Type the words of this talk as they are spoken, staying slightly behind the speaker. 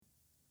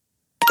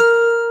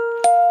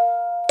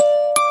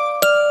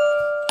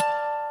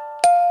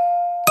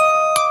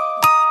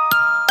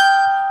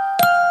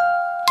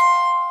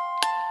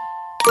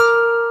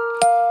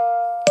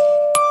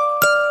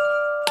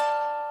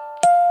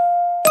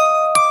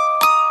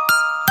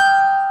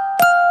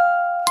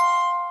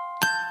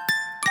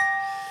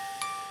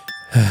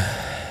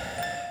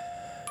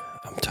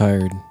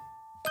tired.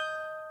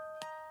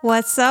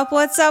 What's up?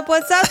 What's up?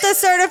 What's up, the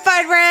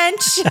certified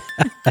wrench?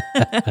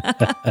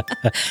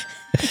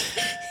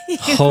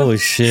 Holy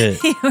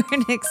shit. You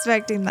weren't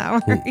expecting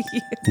that, were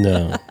you?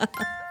 No.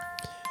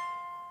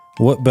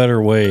 What better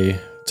way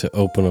to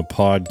open a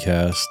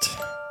podcast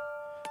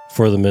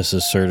for the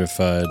Mrs.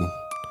 Certified?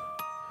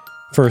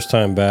 First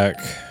time back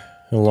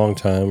in a long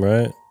time,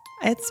 right?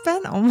 It's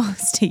been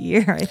almost a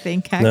year, I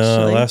think, actually.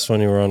 No, the last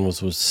one you were on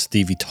was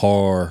Stevie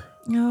Tarr.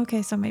 Oh,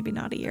 okay, so maybe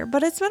not a year,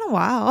 but it's been a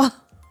while.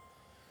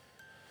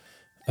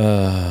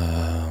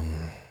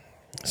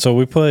 So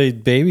we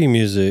played baby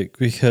music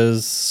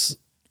because...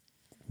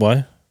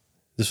 Why?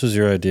 This was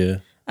your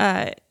idea.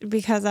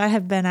 Because I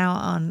have been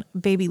out on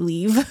baby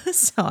leave,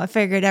 so I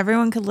figured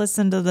everyone could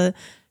listen to the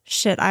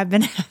shit I've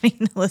been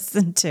having to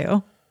listen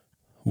to.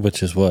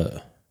 Which is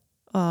what?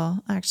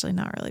 Well, actually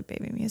not really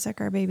baby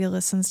music. Our baby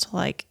listens to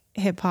like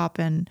hip hop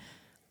and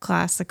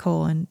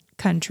classical and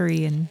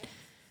country and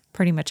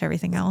pretty much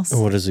everything else.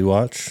 What does he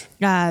watch?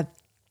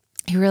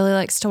 He really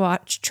likes to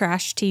watch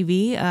trash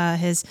TV.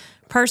 His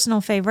personal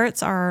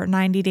favorites are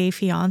 90 Day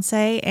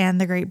Fiancé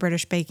and The Great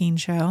British Baking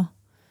Show.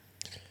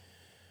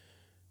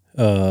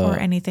 Or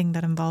anything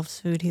that involves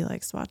food he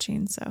likes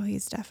watching. So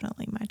he's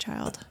definitely my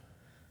child.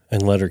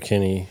 And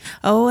Letterkenny.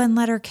 Oh, and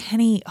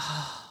Letterkenny.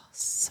 Oh,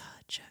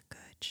 such a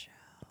good show.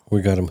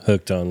 We got him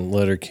hooked on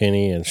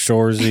Letterkenny and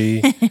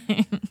Shoresy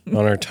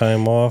on our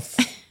time off.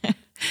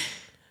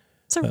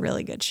 It's a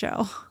really good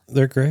show.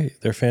 They're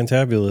great. They're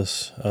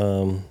fantabulous.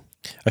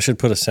 I should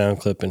put a sound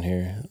clip in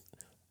here.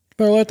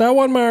 Better let that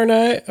one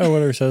marinate. Or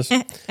whatever it says.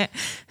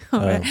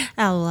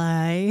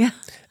 L.A.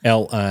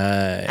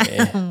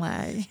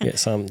 L.I. Get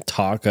some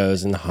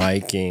tacos and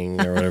hiking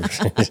or whatever.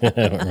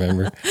 I don't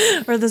remember.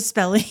 Or the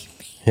spelling.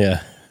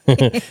 Yeah.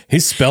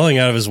 He's spelling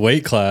out of his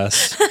weight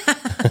class.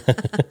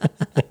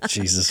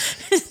 Jesus.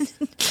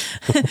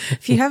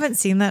 If you haven't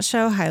seen that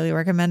show, highly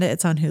recommend it.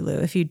 It's on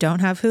Hulu. If you don't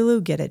have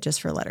Hulu, get it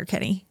just for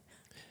Letterkenny.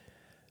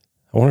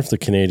 I wonder if the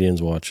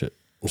Canadians watch it.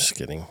 I'm just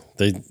kidding.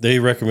 They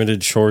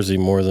recommended Shoresy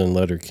more than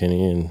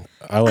Letterkenny, and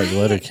I like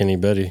Letterkenny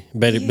Betty.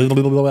 Bang.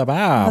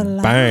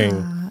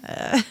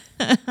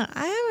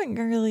 I haven't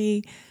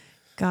really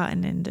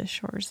gotten into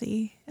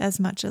Shoresy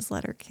as much as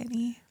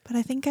Letterkenny, but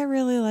I think I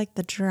really like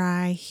the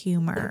dry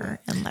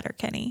humor in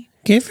Letterkenny.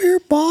 Give your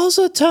balls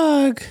a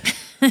tug.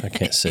 I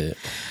can't say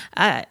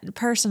it.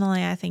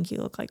 Personally, I think you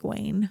look like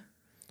Wayne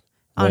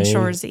on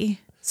Shoresy.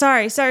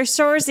 Sorry,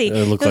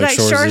 Shoresy. Look like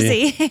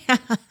Shoresy.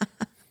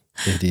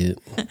 Idiot.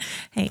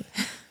 Hey.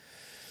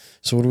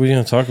 So what are we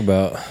going to talk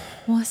about?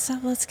 What's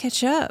up? Let's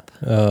catch up.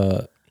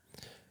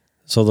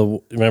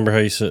 So remember how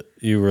you said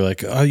you were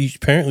like, oh,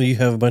 apparently you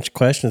have a bunch of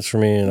questions for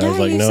me, and I was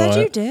like, no,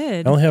 you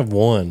did. I only have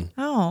one.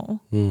 Oh,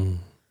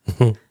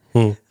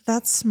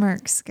 that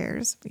smirk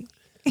scares me.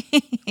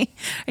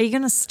 Are you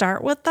gonna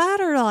start with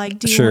that, or like?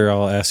 Do you Sure,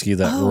 I'll ask you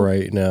that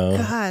right now.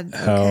 God,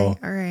 okay,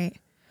 all right.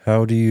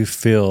 How do you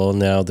feel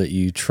now that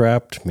you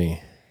trapped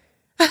me?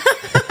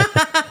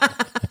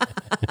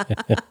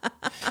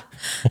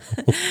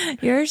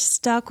 You're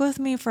stuck with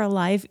me for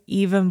life,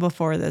 even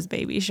before this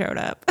baby showed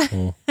up.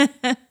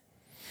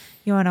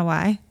 You want to know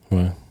why?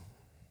 Why?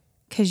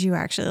 Because you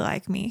actually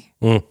like me.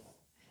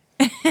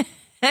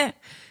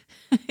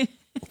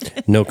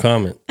 No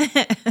comment.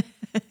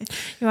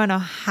 You want to know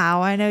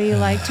how I know you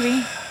liked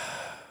me?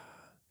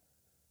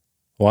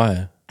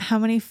 Why? How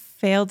many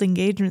failed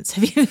engagements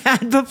have you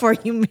had before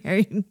you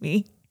married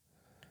me?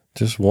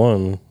 Just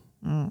one.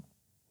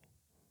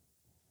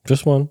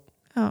 Just one.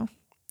 Oh.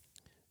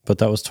 But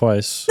that was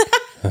twice.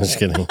 I'm just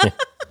kidding.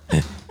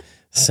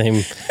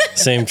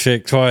 Same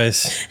chick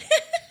twice.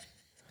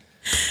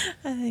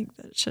 I think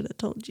that should have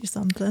told you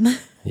something.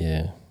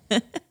 Yeah.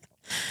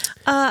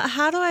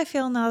 How do I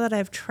feel now that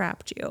I've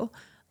trapped you?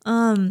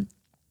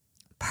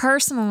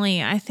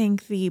 Personally, I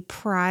think the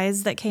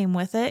prize that came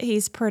with it,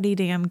 he's pretty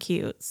damn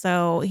cute.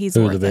 So he's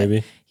worth the baby?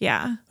 it.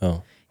 Yeah.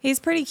 Oh. He's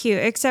pretty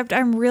cute, except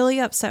I'm really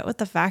upset with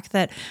the fact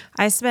that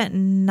I spent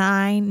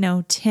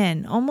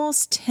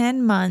almost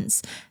 10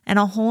 months and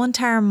a whole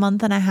entire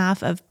month and a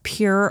half of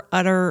pure,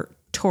 utter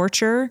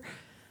torture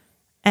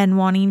and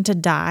wanting to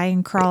die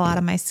and crawl out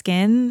of my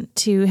skin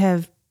to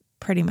have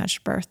pretty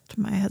much birthed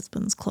my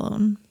husband's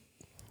clone.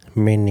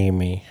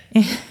 Me.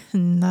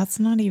 And that's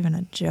not even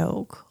a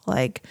joke.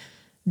 Like,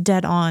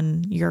 dead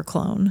on your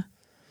clone.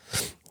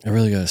 I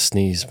really got to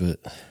sneeze,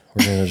 but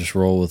we're going to just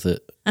roll with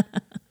it.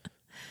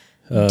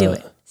 Do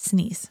it.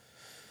 Sneeze.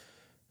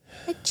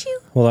 Achoo.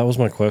 Well, that was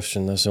my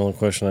question. That's the only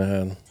question I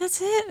had. That's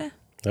it.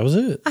 That was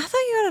it. I thought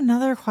you had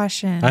another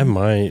question. I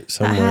might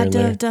somewhere I had in to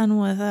there. have done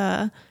with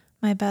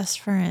my best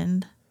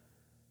friend.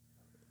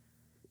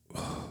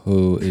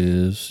 Who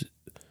is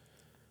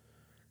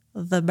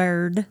The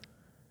bird.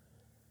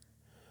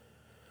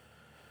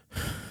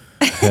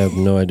 I have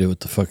no idea what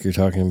the fuck you're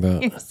talking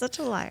about. You're such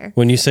a liar.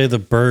 When you say the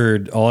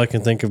bird, all I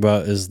can think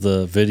about is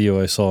the video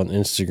I saw on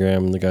Instagram,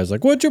 and the guy's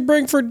like, "What'd you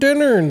bring for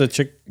dinner?" And the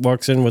chick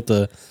walks in with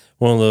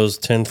one of those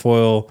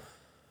tinfoil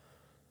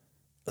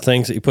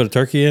things that you put a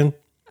turkey in.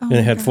 and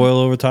it had foil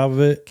over top of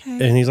it.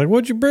 Okay. And he's like,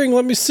 "What'd you bring?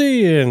 Let me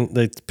see." And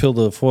they peel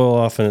the foil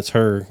off, and it's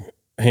her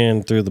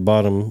hand through the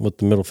bottom with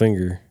the middle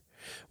finger.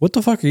 What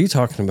the fuck are you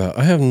talking about?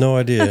 I have no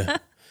idea.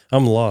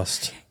 I'm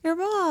lost. Your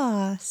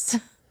boss.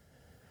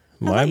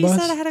 My boss? boss? You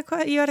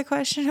said you had a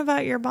question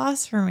about your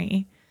boss for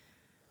me.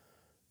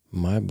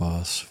 My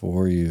boss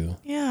for you.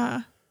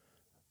 Yeah.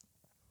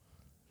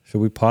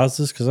 Should we pause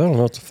this? Because I don't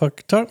know what the fuck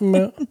you're talking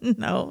about.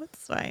 No,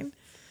 it's fine.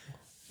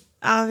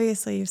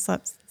 Obviously, you've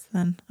slept since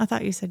then. I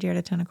thought you said you had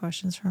a ton of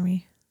questions for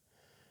me.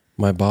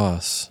 My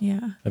boss.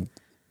 Yeah.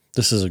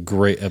 This is a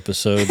great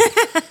episode.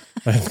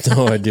 I have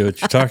no idea what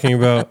you're talking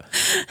about.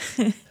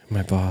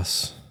 My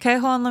boss. Okay,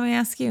 hold on. Let me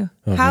ask you.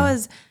 Okay. How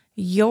has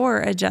your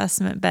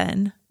adjustment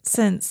been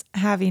since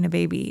having a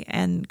baby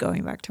and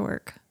going back to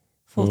work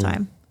full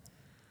time?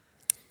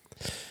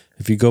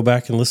 If you go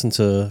back and listen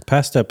to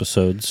past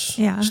episodes,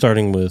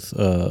 starting with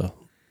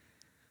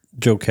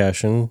Joe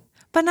Cashin.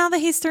 But now that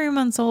he's 3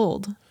 months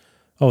old.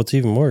 Oh, it's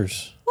even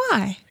worse.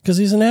 Why? Because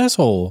he's an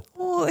asshole.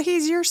 Well,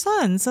 he's your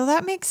son, so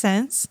that makes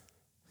sense.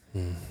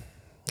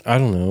 I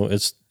don't know.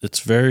 It's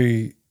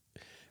very...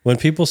 When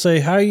people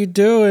say, "How you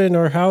doing?"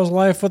 or "How's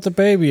life with the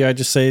baby?" I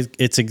just say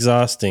it's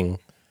exhausting.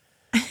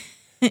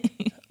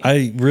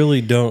 I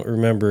really don't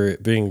remember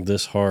it being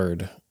this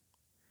hard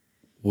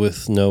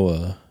with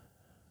Noah,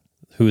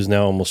 who is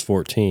now almost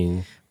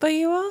 14. But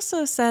you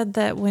also said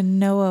that when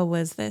Noah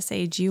was this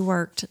age, you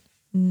worked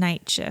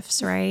night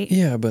shifts, right?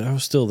 Yeah, but I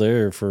was still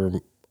there for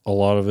a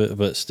lot of it.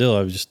 But still,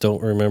 I just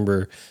don't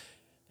remember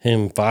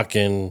him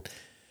fucking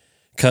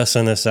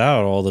cussing us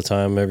out all the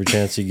time, every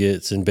chance he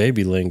gets in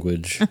baby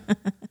language.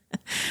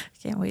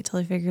 Can't wait till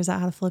he figures out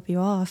how to flip you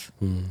off.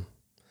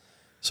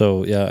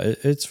 So, yeah,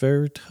 it's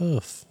very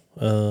tough.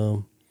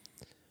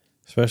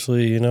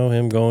 Especially,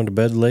 him going to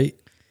bed late.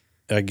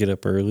 I get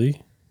up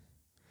early.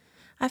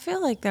 I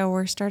feel like, though,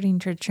 we're starting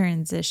to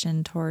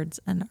transition towards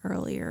an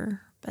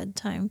earlier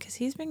bedtime because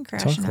he's been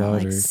crashing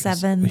out like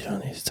 7. We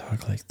don't need to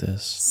talk like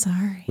this.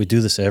 Sorry. We do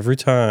this every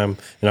time.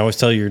 And I always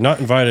tell you, you're not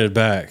invited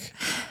back.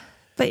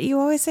 But you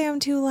always say I'm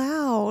too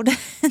loud.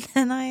 And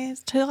then I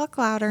talk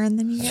louder and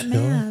then you get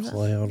mad.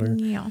 Louder.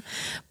 Yeah.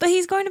 But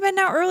he's going to bed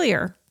now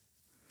earlier.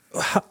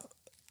 7:30.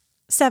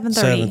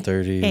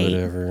 7:30,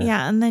 whatever.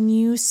 Yeah, and then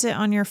you sit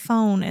on your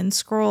phone and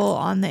scroll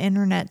on the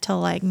internet till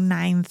like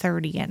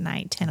 9:30 at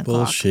night, 10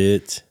 o'clock.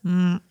 Bullshit.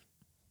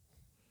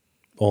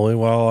 Only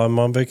while I'm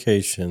on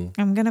vacation.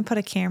 I'm going to put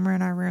a camera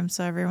in our room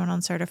so everyone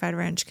on Certified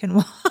Wrench can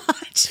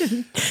watch.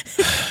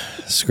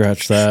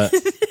 Scratch that.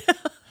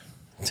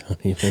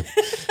 Don't even.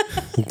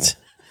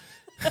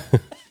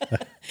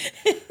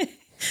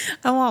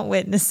 I want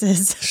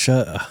witnesses.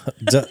 Shut up.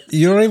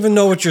 You don't even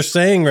know what you're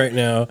saying right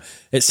now.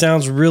 It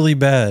sounds really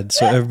bad,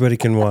 so everybody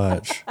can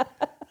watch. I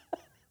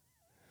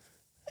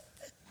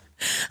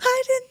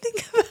didn't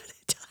think about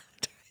it till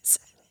after I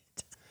said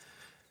it.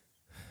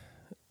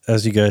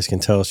 As you guys can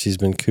tell, she's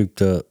been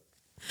cooped up.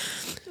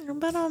 I've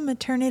been on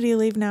maternity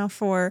leave now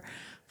for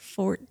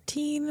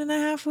 14 and a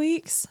half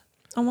weeks.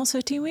 Almost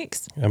 15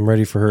 weeks. I'm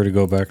ready for her to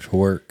go back to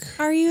work.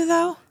 Are you,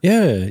 though?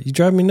 Yeah, you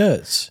drive me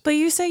nuts. But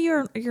you say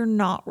you're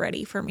not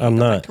ready for me I'm to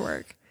go not. back to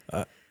work.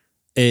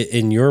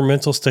 In your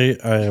mental state,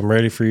 I am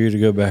ready for you to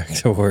go back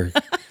to work.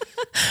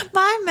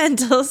 My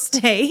mental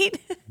state.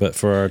 But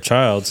for our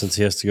child, since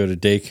he has to go to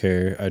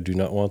daycare, I do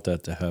not want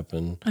that to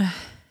happen.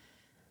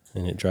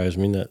 And it drives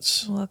me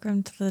nuts.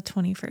 Welcome to the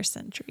 21st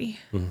century.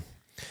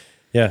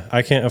 Yeah,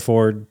 I can't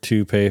afford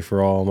to pay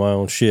for all my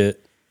own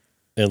shit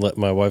and let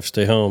my wife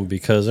stay home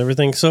because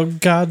everything's so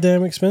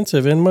goddamn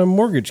expensive and my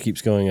mortgage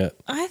keeps going up.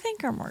 I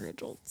think our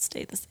mortgage will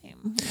stay the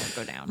same or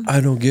go down.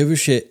 I don't give a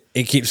shit.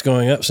 It keeps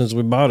going up since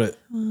we bought it.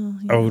 Well,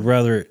 yeah. I would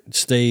rather it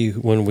stay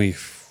when we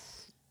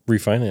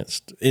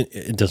refinanced.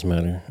 It doesn't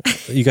matter.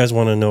 You guys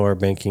want to know our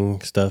banking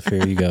stuff?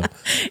 Here you go.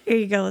 Here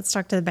you go. Let's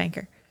talk to the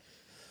banker.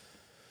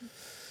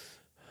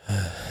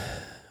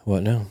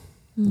 What now?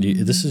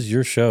 This is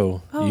your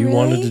show. Oh, you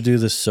wanted really? to do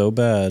this so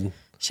bad.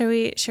 Should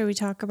we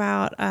talk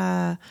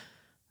about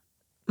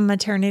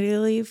maternity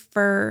leave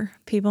for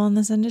people in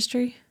this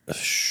industry?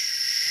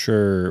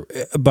 Sure.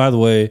 By the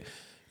way,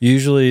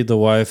 usually the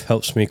wife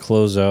helps me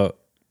close out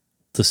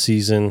the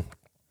season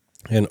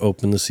and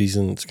open the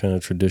season. It's kind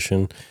of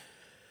tradition.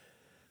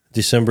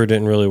 December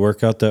didn't really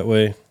work out that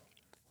way.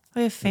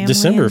 We have family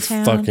December in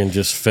town. fucking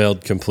just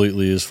failed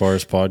completely as far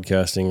as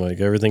podcasting. Like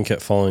everything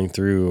kept falling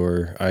through,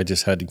 or I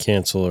just had to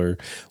cancel or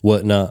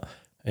whatnot.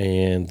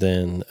 And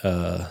then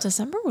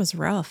December was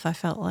rough, I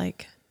felt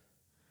like.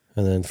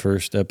 And then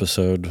first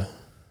episode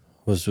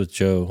was with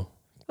Joe.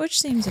 Which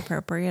seems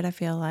appropriate, I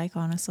feel like,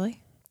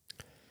 honestly.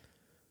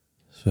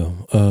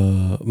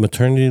 So,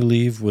 maternity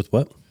leave with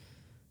what?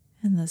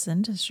 In this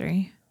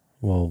industry.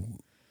 Well,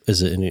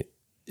 is it any...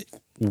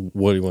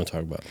 What do you want to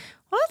talk about?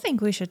 Well, I think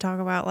we should talk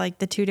about like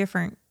the two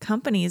different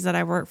companies that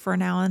I work for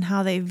now and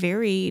how they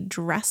vary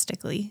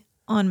drastically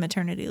on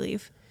maternity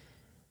leave.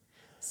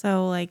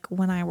 So like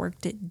when I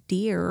worked at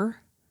Deere,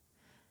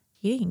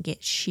 you didn't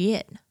get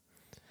shit.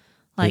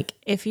 Like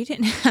if you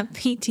didn't have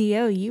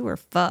PTO, you were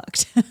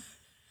fucked.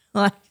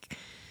 Like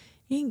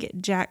You didn't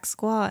get jack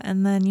squat,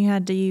 and then you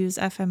had to use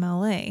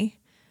FMLA.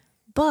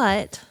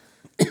 But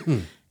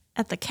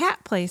at the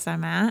cat place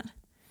I'm at,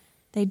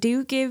 they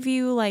do give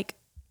you like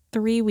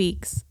 3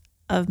 weeks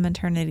of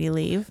maternity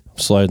leave.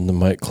 Sliding the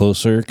mic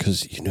closer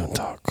because you don't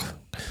talk.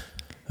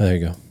 There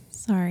you go.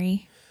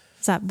 Sorry.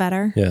 Is that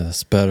better? Yeah,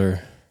 that's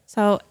better.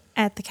 So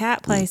at the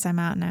cat place I'm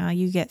at now,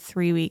 you get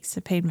 3 weeks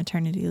of paid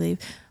maternity leave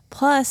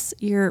plus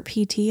your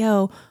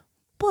PTO,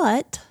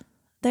 but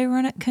they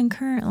run it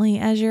concurrently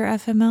as your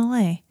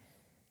FMLA.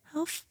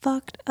 How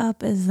fucked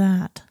up is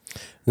that?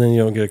 And then you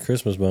don't get a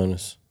Christmas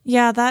bonus.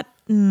 Yeah, that...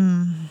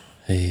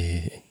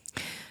 Hey.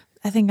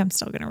 I think I'm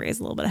still going to raise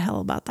a little bit of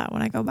hell about that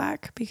when I go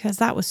back because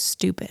that was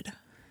stupid.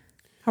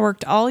 I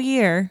worked all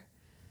year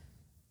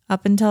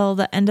up until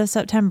the end of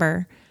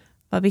September,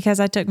 but because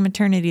I took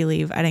maternity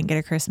leave, I didn't get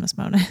a Christmas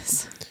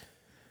bonus.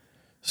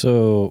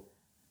 So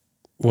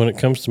when it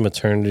comes to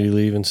maternity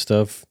leave and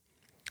stuff,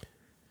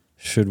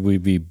 should we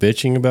be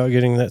bitching about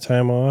getting that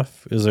time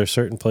off? Is there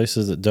certain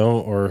places that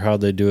don't, or how'd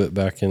they do it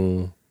back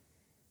in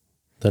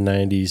the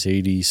 90s,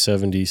 80s,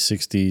 70s,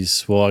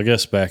 60s? Well, I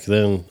guess back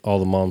then all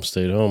the moms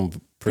stayed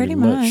home pretty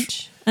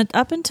much. And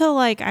up until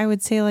like, I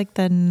would say like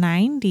the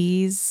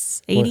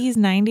 90s, 80s,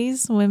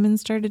 90s, women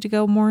started to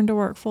go more into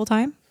work full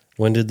time.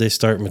 When did they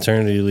start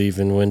maternity leave,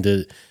 and when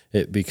did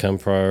it become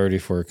priority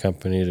for a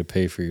company to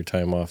pay for your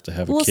time off to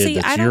have a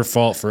kid? That's your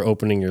fault for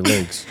opening your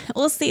legs.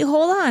 Well, see,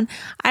 hold on.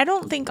 I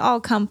don't think all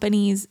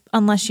companies,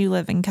 unless you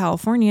live in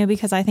California,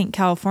 because I think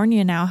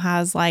California now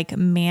has like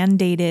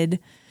mandated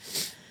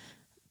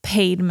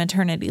paid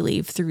maternity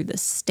leave through the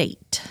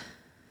state,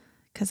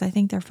 because I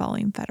think they're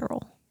following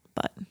federal.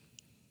 But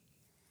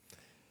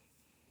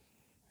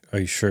are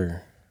you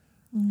sure?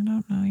 I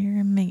don't know. You're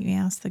going to make me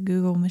ask the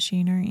Google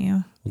machine, aren't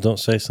you? Well, don't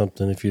say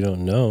something if you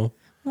don't know.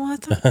 Well, I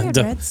thought I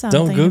read something.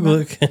 Don't Google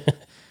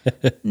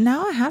it.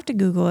 Now I have to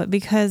Google it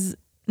because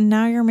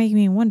now you're making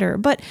me wonder.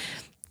 But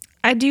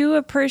I do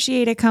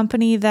appreciate a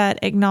company that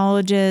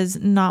acknowledges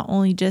not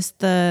only just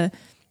the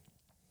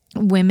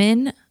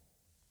women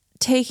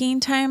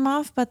taking time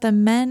off, but the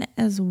men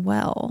as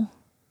well.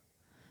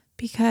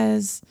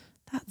 Because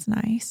that's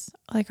nice.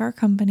 Like our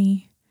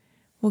company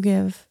will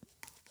give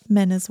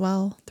men as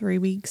well 3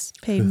 weeks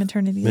paid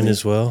maternity leave. Men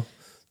as well?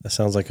 That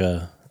sounds like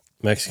a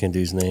Mexican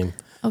dude's name.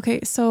 Okay,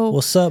 so...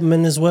 What's up,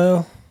 men as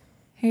well?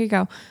 Here you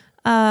go.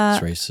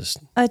 It's racist.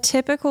 A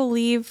typical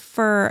leave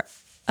for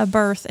a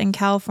birth in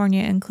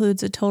California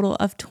includes a total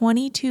of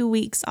 22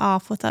 weeks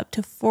off with up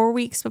to 4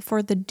 weeks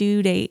before the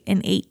due date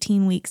and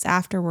 18 weeks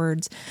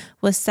afterwards,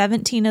 with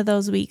 17 of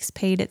those weeks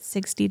paid at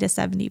 60 to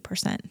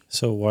 70%.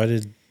 So why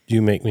did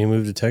you make me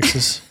move to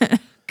Texas?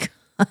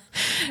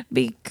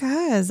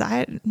 Because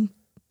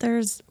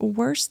there's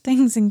worse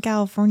things in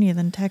California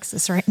than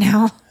Texas right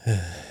now.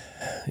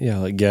 Yeah,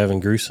 like Gavin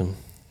Gruesome.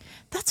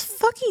 That's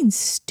fucking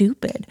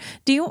stupid.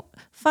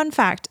 Fun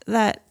fact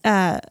that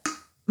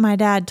my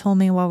dad told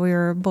me while we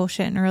were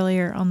bullshitting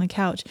earlier on the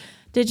couch.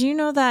 Did you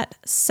know that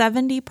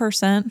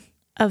 70%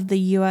 of the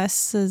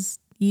U.S.'s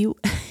Can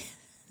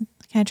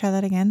I try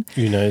that again?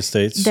 United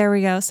States. There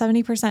we go.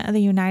 70% of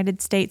the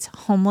United States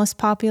homeless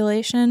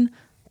population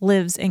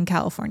lives in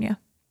California.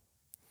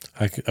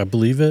 I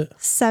believe it.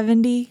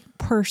 70%.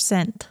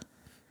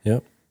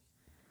 Yep.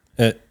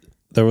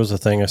 There was a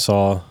thing I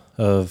saw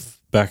of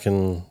back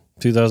in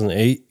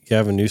 2008,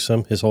 Gavin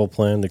Newsom, his whole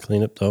plan to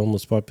clean up the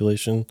homeless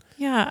population.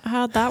 Yeah,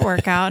 how'd that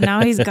work out?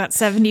 Now he's got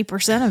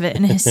 70% of it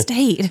in his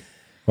state.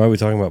 Why are we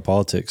talking about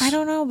politics? I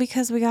don't know,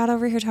 because we got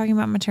over here talking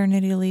about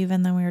maternity leave,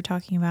 and then we were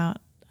talking about,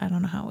 I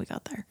don't know how we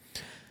got there.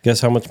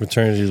 Guess how much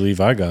maternity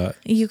leave I got?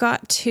 You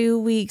got 2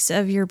 weeks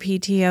of your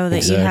PTO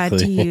that you had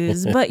to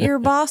use, but your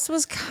boss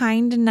was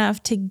kind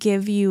enough to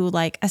give you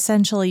like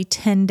essentially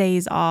 10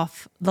 days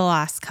off the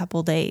last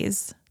couple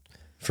days.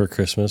 For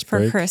Christmas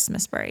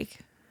break?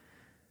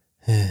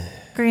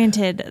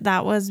 Granted,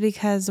 that was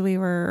because we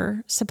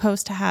were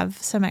supposed to have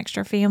some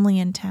extra family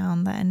in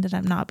town that ended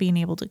up not being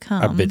able to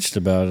come. I bitched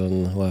about it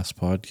on the last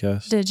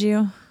podcast. Did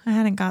you? I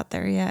hadn't got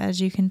there yet, as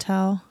you can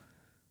tell.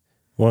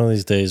 One of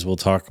these days we'll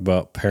talk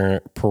about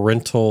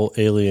parental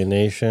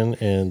alienation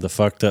and the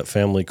fucked up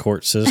family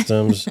court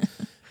systems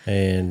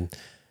and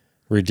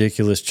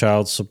ridiculous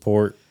child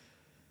support.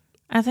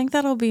 I think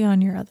that'll be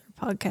on your other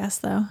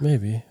podcast, though.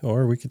 Maybe.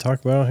 Or we could talk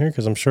about it here,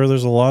 because I'm sure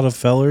there's a lot of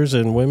fellers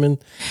and women.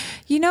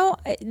 You know,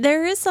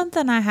 there is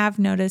something I have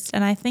noticed,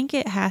 and I think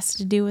it has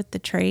to do with the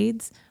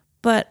trades,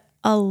 but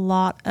a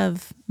lot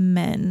of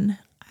men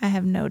I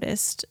have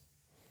noticed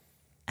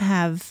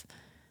have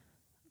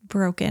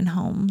broken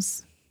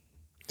homes.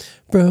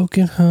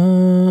 Broken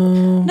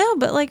home. No,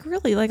 but like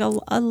really, like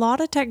a lot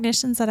of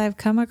technicians that I've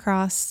come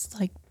across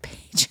like pay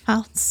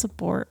child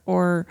support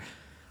or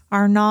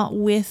are not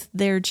with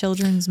their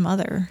children's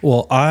mother.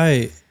 Well,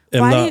 I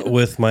am not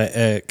with my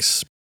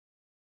ex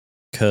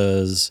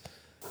because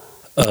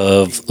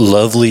of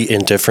lovely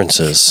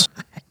indifferences.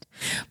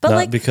 But not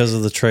like, because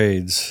of the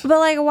trades. But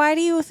like, why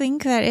do you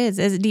think that is?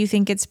 Do you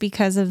think it's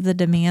because of the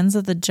demands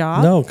of the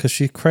job? No, because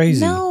she's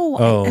crazy. No.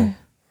 Oh.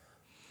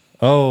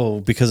 Oh,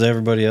 because of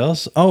everybody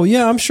else? Oh,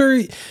 yeah, I'm sure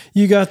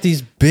you got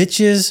these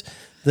bitches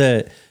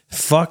that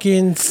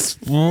fucking,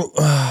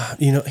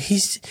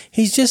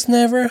 he's just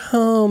never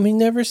home. He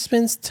never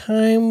spends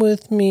time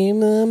with me,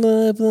 blah,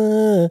 blah,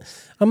 blah.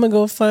 I'm going to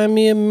go find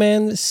me a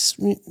man that's,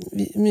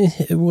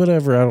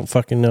 whatever. I don't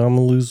fucking know. I'm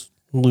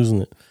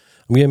losing it.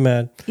 I'm getting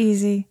mad.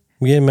 Easy.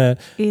 I'm getting mad.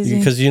 Easy.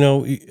 Because,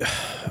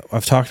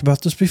 I've talked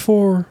about this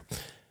before.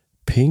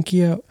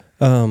 Pinky out.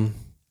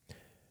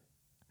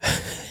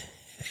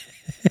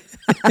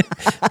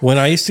 When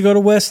I used to go to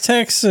West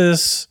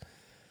Texas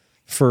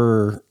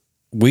for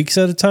weeks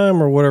at a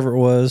time or whatever it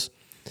was,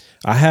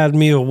 I had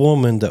me a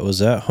woman that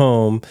was at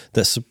home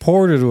that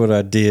supported what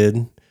I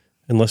did.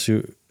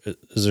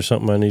 Is there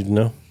something I need to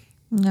know?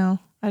 No,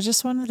 I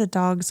just wanted a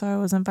dog so I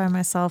wasn't by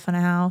myself in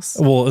a house.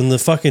 Well, and the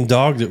fucking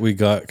dog that we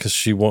got because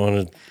she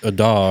wanted a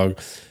dog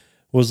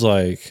was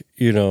like,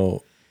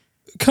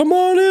 come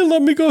on in,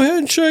 let me go ahead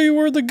and show you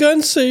where the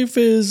gun safe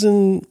is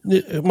and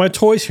my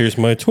toys. Here's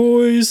my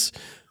toys.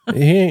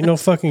 He ain't no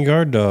fucking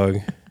guard dog.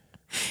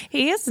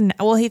 He is.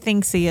 Well, he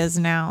thinks he is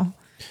now.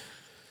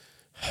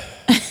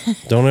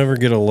 Don't ever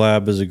get a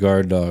lab as a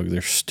guard dog.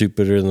 They're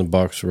stupider than the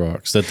box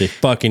rocks that they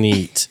fucking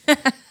eat.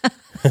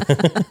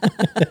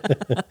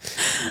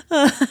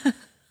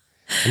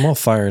 I'm all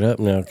fired up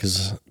now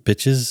because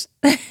bitches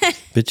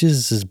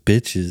is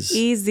bitches.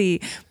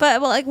 Easy.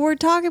 But we're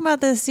talking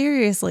about this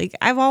seriously.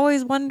 I've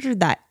always wondered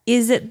that.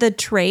 Is it the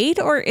trade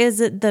or is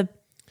it the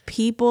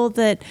people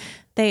that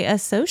they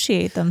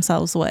associate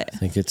themselves with? I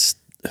think it's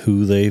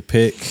who they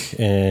pick,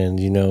 and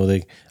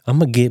I'm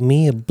gonna get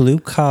me a blue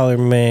collar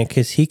man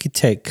because he could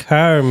take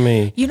care of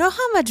me. You know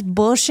how much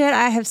bullshit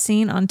I have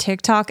seen on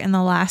TikTok in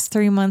the last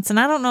 3 months, and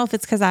I don't know if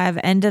it's because I have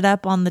ended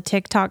up on the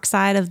TikTok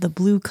side of the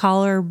blue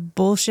collar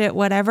bullshit,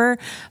 whatever.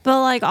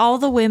 But all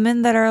the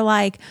women that are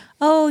like,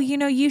 oh,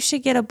 you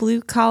should get a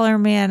blue collar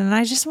man, and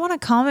I just want to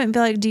comment and be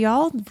like, do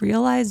y'all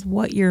realize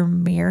what you're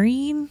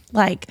marrying?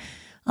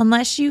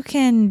 Unless you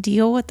can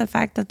deal with the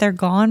fact that they're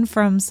gone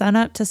from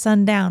sunup to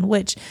sundown,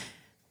 which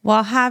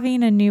while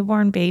having a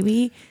newborn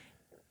baby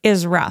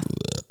is rough.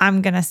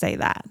 I'm going to say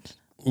that.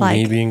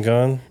 Me being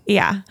gone?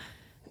 Yeah.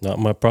 Not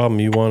my problem.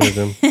 You wanted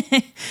him.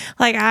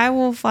 I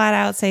will flat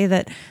out say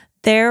that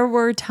there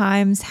were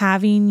times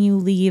having you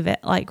leave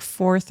at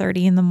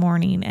 4:30 in the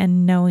morning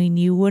and knowing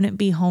you wouldn't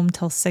be home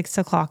till 6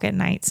 o'clock at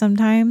night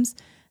sometimes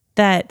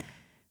that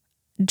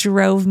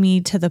drove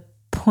me to the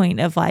point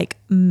of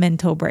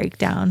mental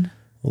breakdown.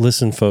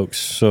 Listen, folks.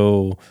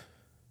 So,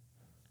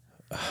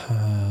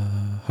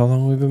 how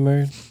long have we been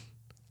married?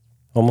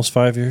 Almost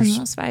 5 years?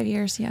 Almost 5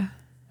 years, yeah.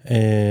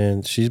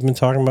 And she's been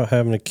talking about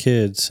having a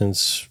kid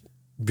since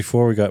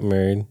before we got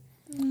married.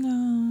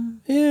 No.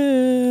 Yeah.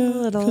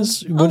 A little.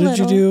 What did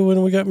you do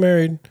when we got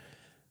married?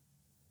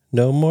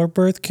 No more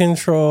birth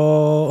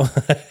control.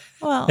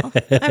 Well,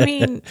 I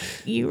mean,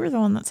 you were the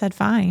one that said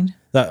fine.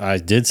 I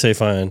did say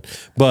fine,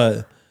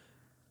 but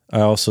I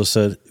also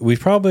said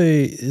it's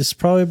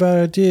probably a bad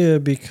idea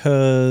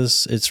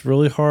because it's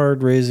really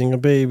hard raising a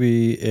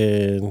baby,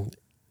 and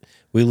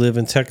we live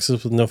in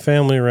Texas with no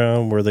family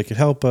around where they could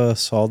help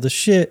us, all this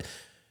shit.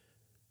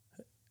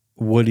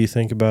 What do you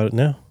think about it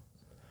now?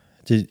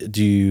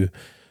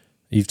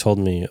 You've told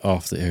me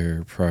off the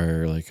air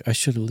prior, I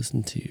should have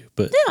listened to you,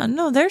 but yeah,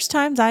 no, there's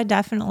times I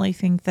definitely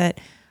think that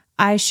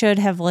I should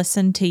have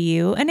listened to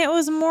you. And it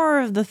was more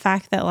of the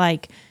fact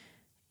that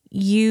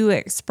you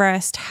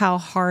expressed how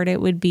hard it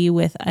would be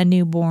with a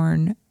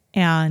newborn.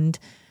 And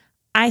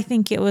I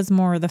think it was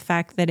more the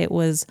fact that it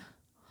was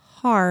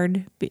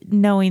hard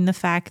knowing the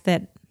fact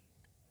that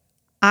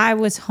I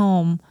was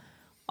home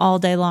all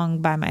day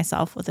long by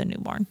myself with a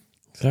newborn.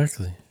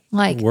 Exactly.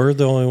 We're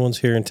the only ones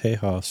here in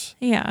Tejas.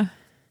 Yeah.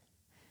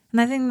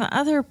 And I think the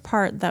other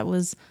part that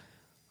was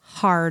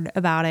hard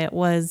about it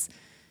was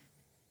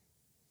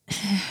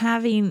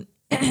having,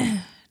 I don't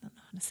know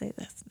how to say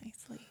this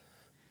nicely.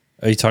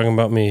 Are you talking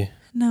about me?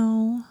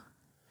 No.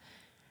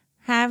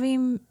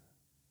 Having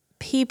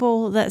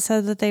people that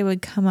said that they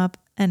would come up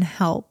and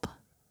help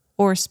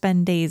or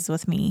spend days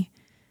with me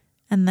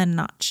and then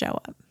not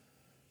show up.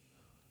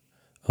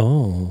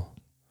 Oh,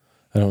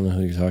 I don't know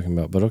who you're talking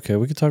about, but okay,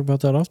 we could talk about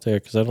that off there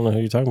because I don't know who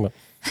you're talking about.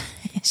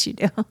 Yes, you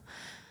do.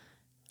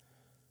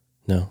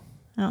 No.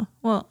 Oh,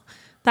 well,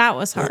 that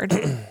was hard.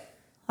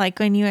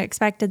 When you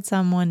expected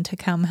someone to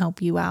come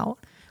help you out,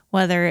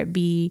 whether it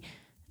be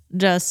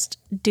just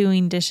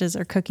doing dishes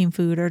or cooking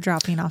food or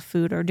dropping off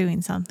food or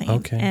doing something.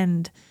 Okay.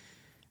 And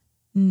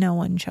no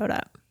one showed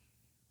up.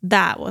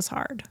 That was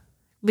hard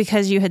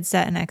because you had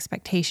set an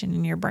expectation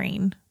in your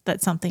brain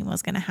that something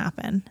was going to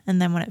happen.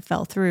 And then when it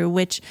fell through,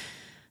 which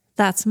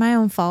that's my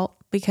own fault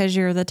because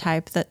you're the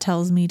type that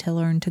tells me to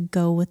learn to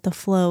go with the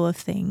flow of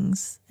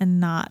things and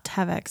not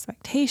have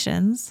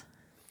expectations.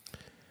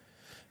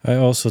 I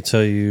also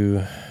tell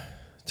you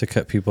to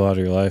cut people out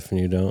of your life and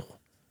you don't.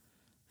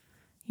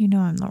 You know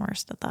I'm the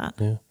worst at that.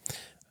 Yeah.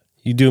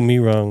 You do me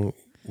wrong,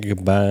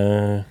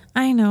 goodbye.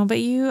 I know, but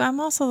I'm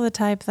also the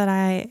type that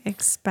I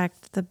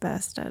expect the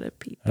best out of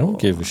people. I don't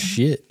give a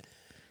shit.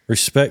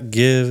 Respect,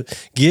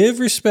 give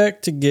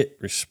respect to get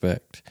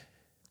respect.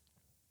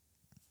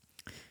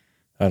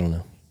 I don't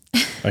know.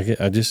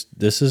 Is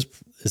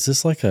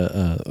this like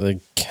a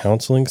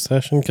counseling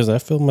session? Because I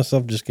feel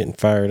myself just getting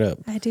fired up.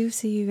 I do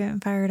see you getting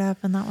fired up,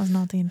 and that was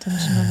not the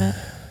intention of it.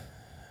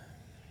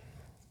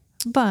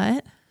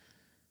 But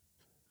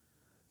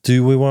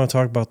do we want to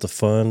talk about the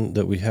fun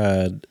that we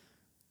had?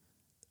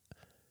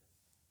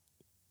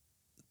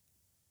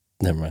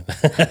 Never mind.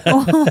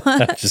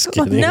 I'm just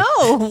kidding. No,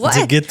 what?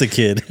 To get the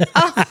kid.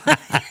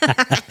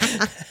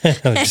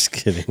 I'm just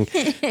kidding.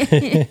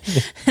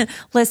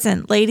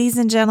 Listen, ladies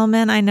and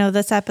gentlemen, I know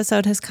this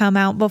episode has come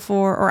out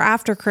before or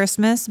after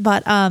Christmas,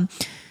 but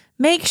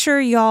make sure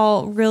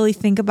y'all really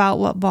think about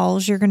what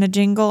balls you're going to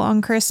jingle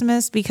on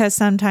Christmas, because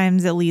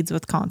sometimes it leads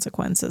with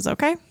consequences,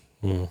 okay?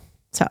 Mm.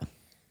 So,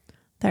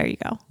 there you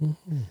go.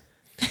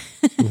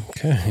 Mm-hmm.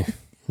 Okay.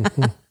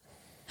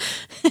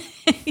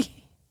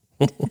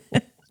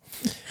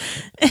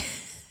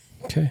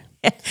 Okay.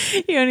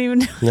 You don't even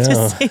know what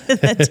to say to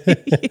that,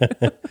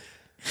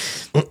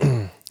 do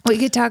you? We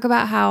could talk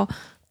about how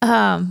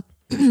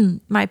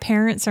my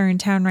parents are in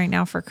town right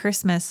now for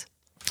Christmas.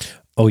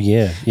 Oh,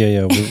 yeah.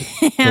 Yeah.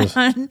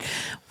 And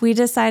we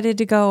decided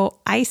to go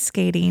ice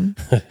skating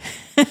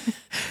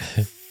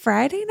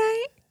Friday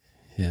night?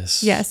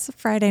 Yes,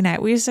 Friday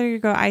night. We decided to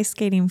go ice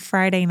skating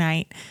Friday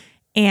night.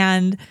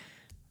 And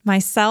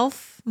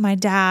myself, my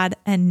dad,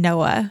 and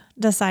Noah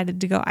decided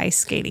to go ice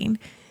skating.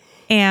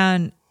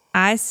 And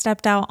I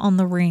stepped out on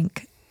the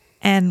rink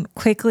and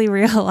quickly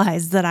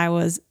realized that I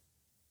was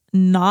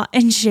not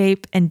in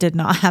shape and did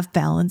not have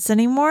balance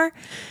anymore.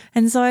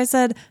 And so I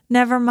said,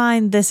 never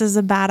mind, this is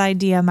a bad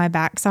idea. My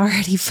back's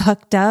already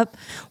fucked up.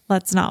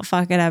 Let's not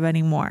fuck it up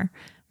anymore.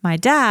 My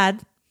dad,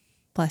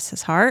 bless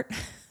his heart,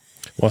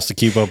 wants to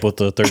keep up with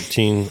the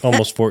 13,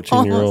 almost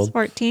 14-year-old.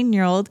 Almost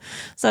 14-year-old.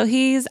 So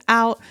he's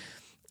out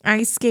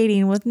ice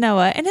skating with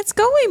Noah, and it's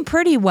going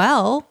pretty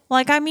well.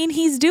 Like, I mean,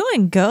 he's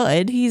doing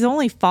good. He's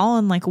only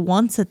fallen like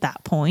once at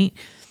that point,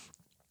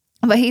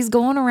 but he's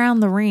going around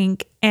the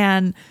rink,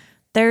 and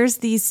there's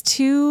these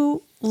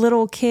two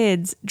little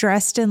kids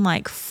dressed in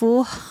like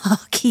full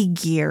hockey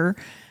gear.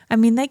 I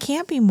mean, they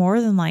can't be more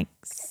than like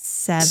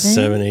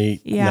 7,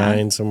 8,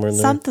 9, somewhere in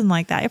there. Something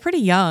like that. They're pretty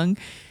young,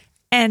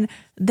 and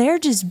they're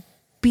just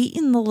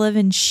beating the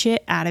living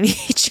shit out of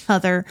each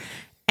other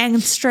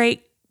and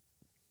straight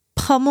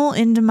pummel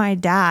into my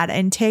dad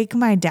and take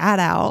my dad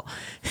out,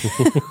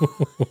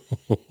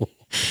 who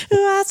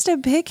has to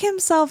pick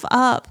himself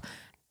up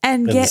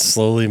and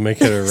slowly make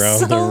it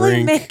around the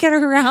rink. Make it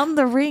around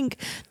the rink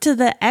to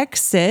the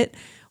exit,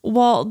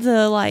 while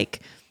the, like,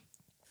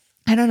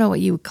 I don't know what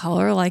you would call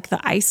her, like the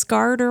ice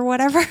guard or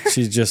whatever.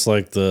 She's just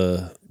like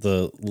the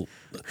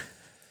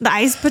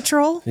ice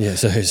patrol.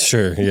 Yes,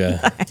 sure,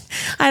 yeah.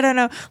 I don't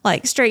know,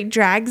 like straight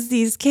drags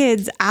these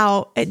kids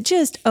out. It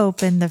just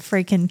opened the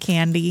freaking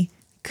candy.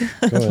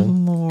 Good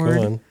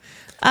Lord.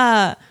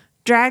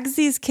 Drags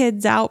these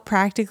kids out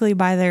practically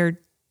by their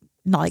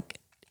like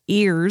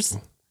ears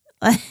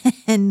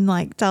and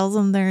like tells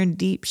them they're in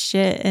deep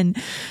shit. And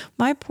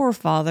my poor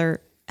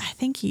father, I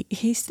think he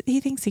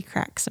thinks he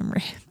cracked some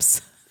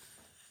ribs.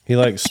 He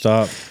like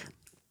stopped.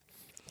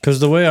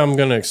 Because the way I'm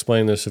going to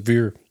explain this, if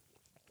you're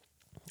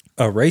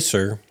a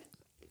racer,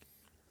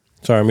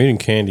 sorry, I'm eating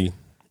candy.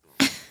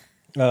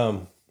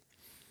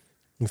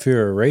 If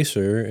you're a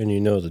racer and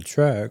you know the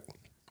track,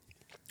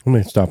 let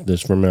me stop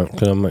this for a minute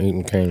because I'm not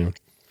eating candy.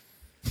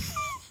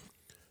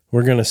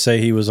 We're gonna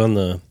say he was on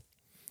the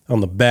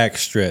back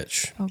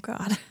stretch. Oh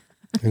God!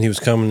 And he was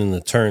coming in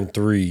the turn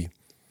 3,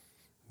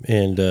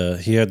 and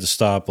he had to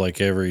stop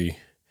like every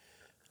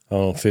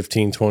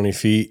 15, 20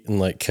 feet and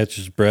like catch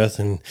his breath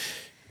and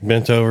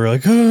bent over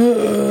like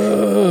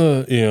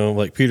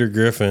like Peter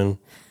Griffin.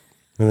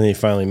 And then he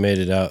finally made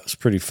it out. It's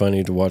pretty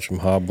funny to watch him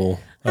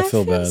hobble. I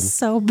feel bad.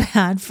 So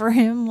bad for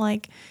him.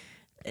 Like,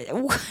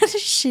 what a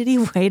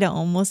shitty way to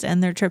almost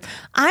end their trip.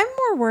 I'm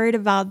more worried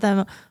about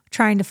them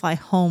trying to fly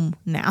home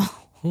now.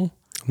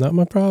 Not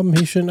my problem.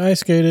 He shouldn't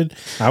ice skated.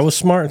 I was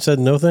smart and said,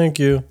 no, thank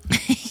you.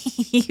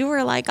 You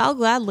were like, I'll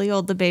gladly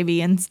hold the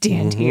baby and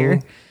stand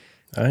here.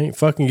 I ain't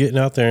fucking getting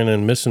out there and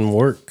then missing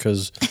work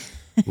because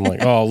I'm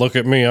like, oh, look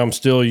at me. I'm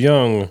still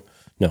young.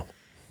 No.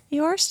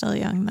 You are still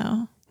young,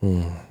 though.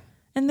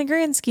 In the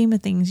grand scheme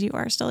of things, you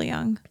are still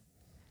young.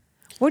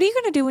 What are you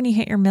going to do when you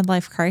hit your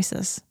midlife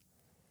crisis?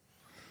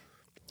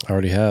 I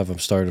already have.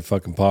 I've started a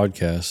fucking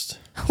podcast.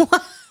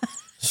 What?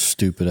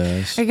 Stupid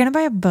ass. Are you going to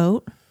buy a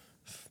boat?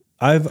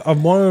 I've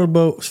wanted a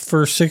boat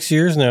for 6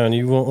 years now, and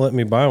you won't let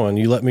me buy one.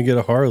 You let me get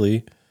a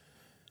Harley.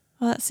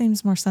 Well, that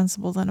seems more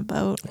sensible than a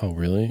boat. Oh,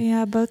 really?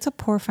 Yeah, a boat's a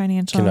poor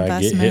financial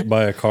investment. Can I get hit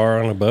by a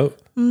car on a boat?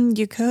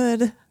 You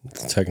could.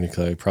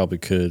 Technically, I probably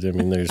could. I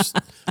mean, there's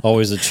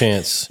always a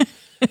chance.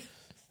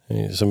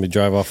 Somebody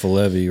drive off a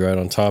levee right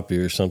on top of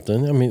you or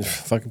something. I mean,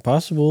 it's fucking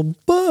possible,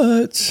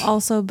 but...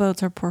 Also,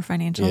 boats are poor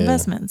financial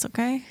investments,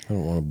 okay? I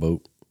don't want a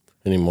boat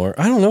anymore.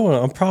 I don't know.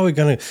 I'm probably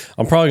gonna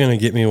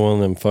get me one of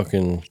them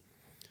fucking,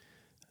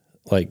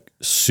 like,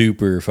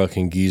 super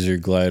fucking geezer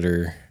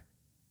glider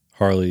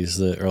Harleys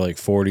that are like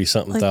 40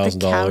 something Like the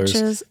 $1,000.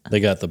 couches? They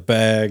got the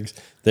bags.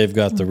 They've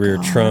got the rear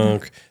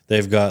trunk.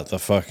 They've got the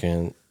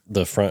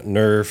front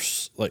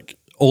Nerfs, like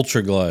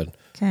Ultra Glide.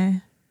 Okay.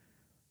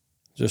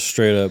 Just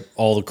straight up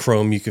all the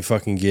chrome you could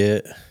fucking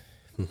get.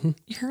 You're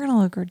going to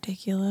look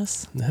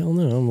ridiculous. Hell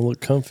no, I'm going to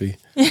look comfy.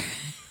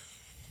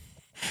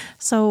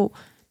 So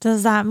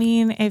does that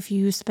mean if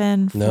you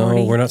spend 40...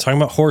 No, we're not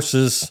talking about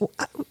horses.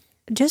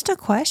 Just a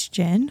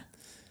question.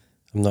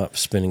 I'm not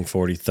spending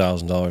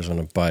 $40,000 on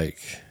a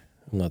bike.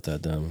 I'm not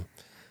that dumb.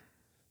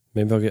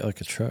 Maybe I'll get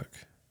like a truck.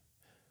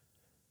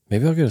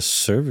 Maybe I'll get a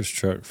service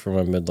truck for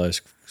my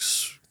midlife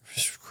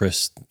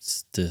crisis.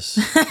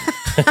 You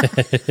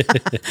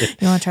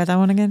want to try that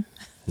one again?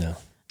 No.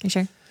 You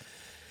sure?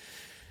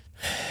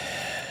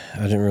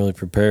 I didn't really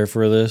prepare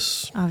for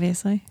this.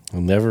 Obviously.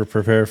 I'll never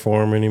prepare for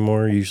them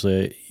anymore.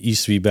 Usually, it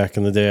used to be back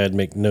in the day, I'd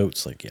make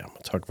notes like, yeah, I'm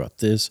going to talk about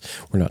this.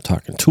 We're not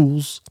talking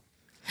tools.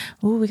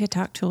 Ooh, we could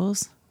talk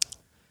tools.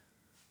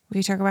 We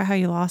could talk about how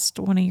you lost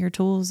one of your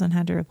tools and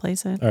had to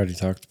replace it. I already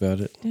talked about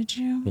it. Did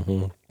you?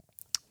 Mm-hmm.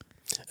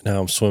 Now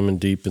I'm swimming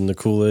deep in the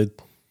Kool-Aid.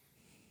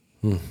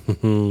 So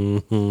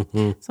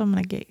I'm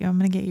gonna get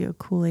you a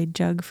Kool-Aid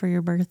jug for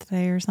your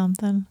birthday or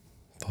something.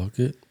 Fuck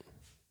it.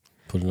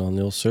 Put it on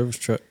the old service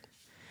truck.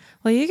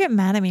 Well, you get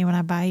mad at me when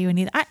I buy you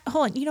anything.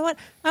 Hold on. You know what?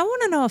 I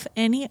want to know if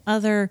any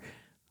other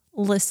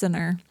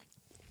listener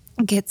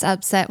gets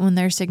upset when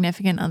their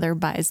significant other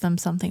buys them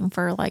something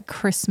for like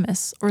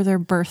Christmas or their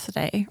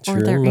birthday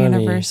or their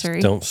anniversary.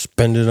 Don't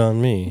spend it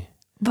on me.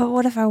 But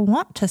what if I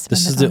want to spend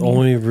it on you? This is the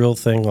only real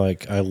thing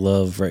like I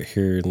love right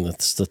here, and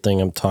that's the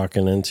thing I'm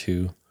talking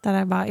into. That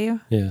I bought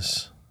you?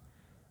 Yes.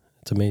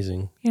 It's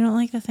amazing. You don't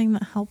like the thing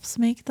that helps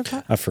make the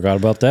pot? I forgot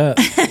about that.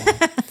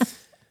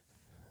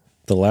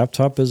 The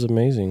laptop is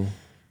amazing.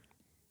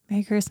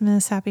 Merry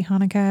Christmas, Happy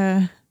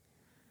Hanukkah,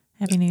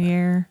 Happy New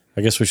Year.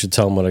 I guess we should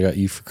tell him what I got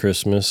you for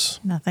Christmas.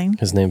 Nothing.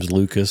 His name's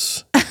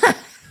Lucas.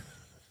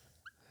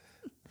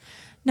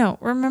 No,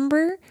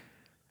 remember,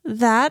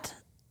 that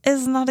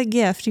is not a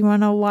gift. You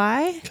want to know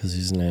why? Because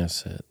he's an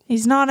asset.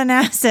 He's not an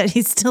asset.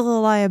 He's still a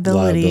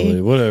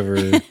liability.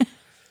 Whatever.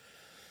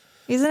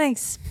 He's an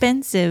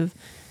expensive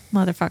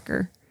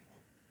motherfucker.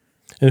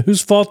 And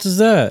whose fault is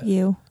that?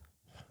 You.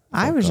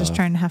 I was just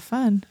trying to have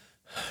fun.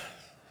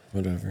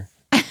 Whatever.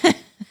 I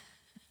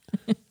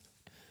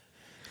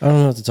don't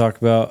know what to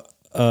talk about.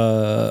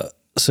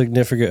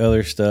 Significant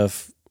other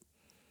stuff.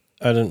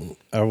 I don't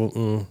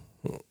know.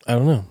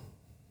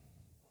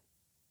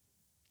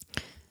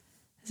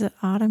 Is it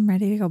autumn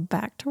ready to go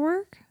back to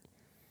work?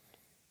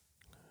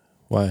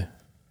 Why?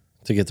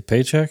 To get the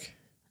paycheck?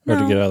 Or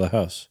to No. get out of the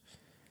house?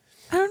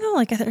 I don't know.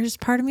 Like, there's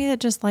part of me that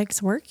just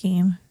likes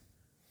working.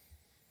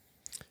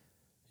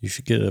 You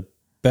should get a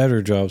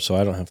better job so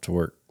I don't have to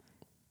work.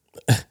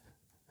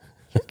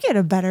 You get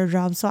a better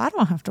job so I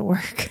don't have to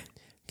work.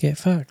 Get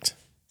fucked,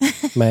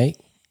 mate.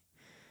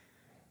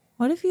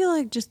 What if you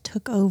like just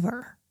took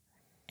over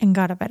and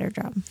got a better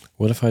job?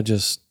 What if I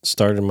just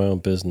started my own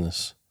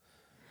business?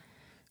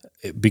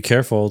 Be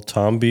careful.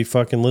 Tom be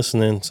fucking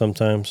listening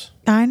sometimes.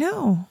 I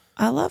know.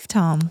 I love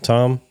Tom.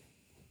 Tom,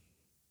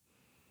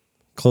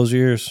 close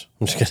your ears.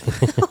 I'm just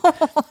kidding.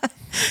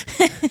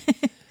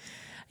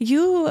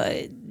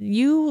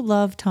 You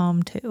love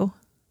Tom too.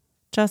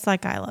 Just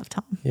like I love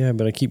Tom. Yeah,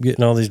 but I keep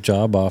getting all these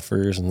job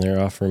offers and they're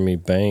offering me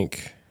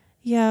bank.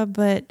 Yeah,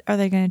 but are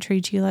they going to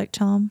treat you like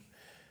Tom?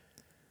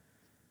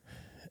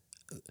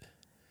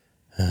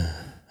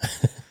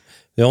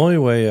 The only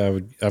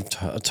way I've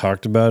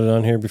talked about it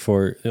on here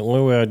before, the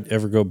only way I'd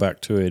ever go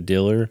back to a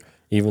dealer,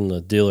 even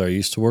the dealer I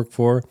used to work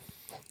for,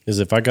 is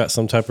if I got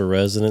some type of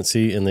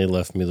residency and they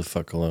left me the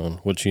fuck alone,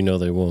 which you know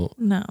they won't.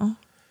 No,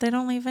 they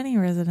don't leave any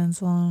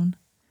residents alone.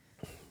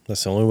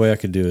 That's the only way I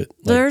could do it.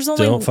 Like,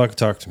 don't fucking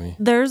talk to me.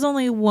 There's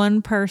only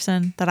one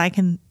person that I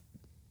can,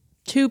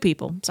 two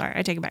people, sorry,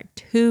 I take it back,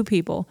 two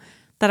people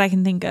that I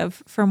can think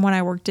of from when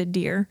I worked at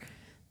Deere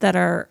that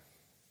are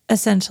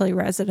essentially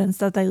residents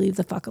that they leave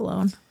the fuck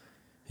alone.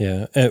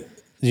 Yeah.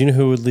 You know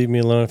who would leave me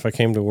alone if I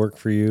came to work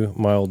for you?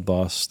 My old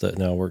boss that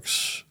now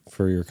works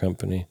for your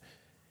company.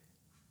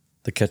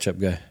 The ketchup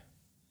guy.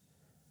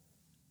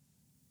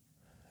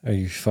 Are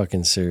you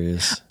fucking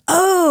serious?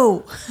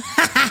 Oh!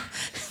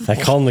 I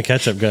call him the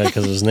ketchup guy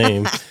because of his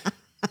name.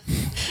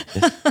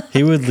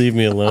 He would leave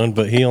me alone,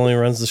 but he only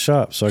runs the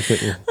shop, so I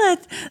couldn't.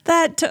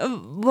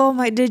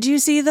 Did you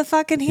see the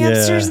fucking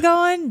hamsters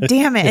going?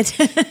 Damn it.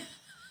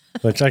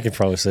 Which I could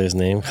probably say his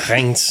name.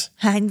 Heinz.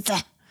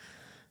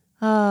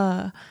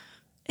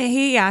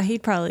 He'd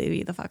probably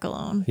be the fuck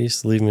alone. He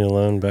used to leave me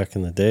alone back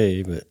in the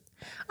day, but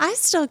I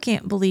still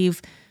can't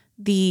believe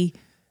the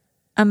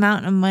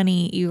amount of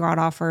money you got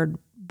offered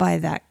by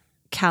that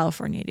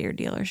California Deere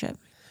dealership.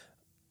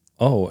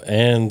 Oh,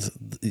 and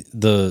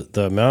the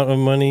amount of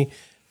money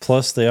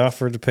plus they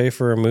offered to pay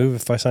for a move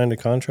if I signed a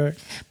contract.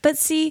 But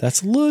see,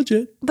 that's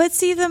legit. But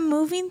see, the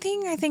moving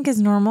thing I think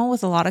is normal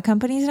with a lot of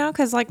companies now,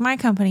 because like my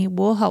company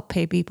will help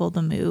pay people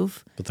to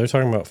move. But they're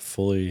talking about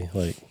full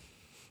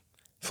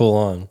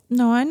on.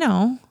 No, I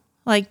know.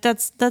 Like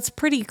that's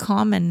pretty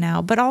common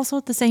now. But also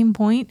at the same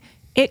point,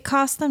 it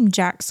costs them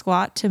jack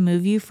squat to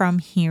move you from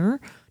here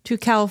to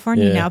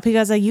California now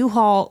because a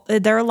U-Haul,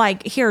 they're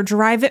like, here,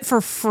 drive it for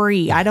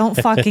free. I don't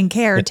fucking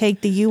care. Take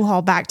the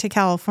U-Haul back to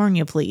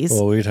California, please.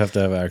 Well, we'd have to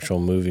have an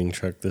actual moving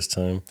truck this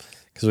time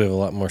because we have a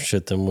lot more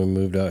shit than when we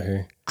moved out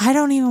here. I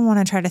don't even want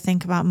to try to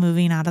think about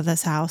moving out of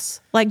this house.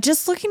 Like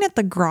just looking at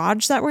the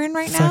garage that we're in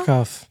right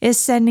now is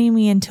sending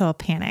me into a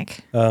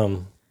panic.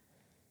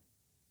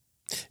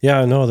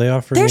 Yeah, I know they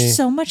offer There's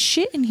so much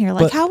shit in here.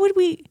 Like, how would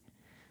we?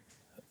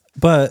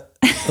 But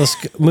let's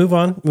move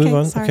on. Move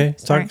on. Sorry, Okay,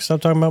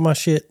 stop talking about my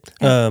shit.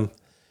 Yeah.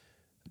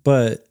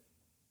 But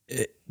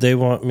they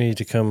want me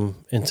to come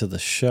into the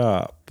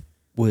shop,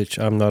 which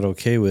I'm not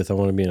okay with. I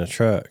want to be in a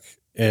truck,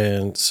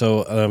 and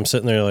so I'm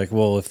sitting there like,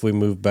 well, if we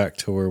move back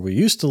to where we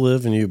used to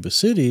live in Yuba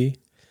City,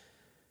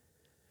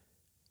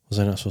 was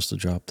I not supposed to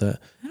drop that?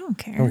 I don't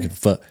care. I don't give a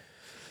fuck.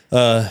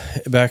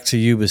 Back to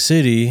Yuba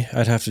City,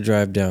 I'd have to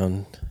drive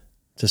down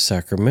to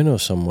Sacramento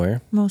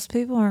somewhere. Most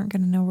people aren't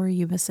going to know where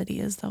Yuba City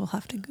is. They'll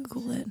have to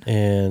Google it.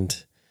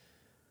 And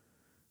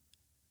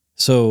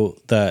so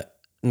that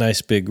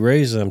nice big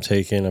raise I'm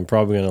taking, I'm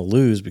probably going to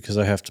lose because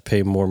I have to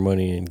pay more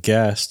money in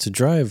gas to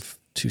drive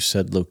to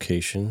said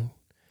location.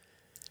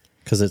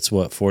 Because it's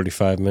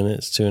 45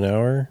 minutes to an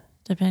hour?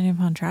 Depending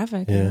upon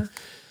traffic. Yeah.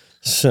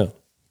 So,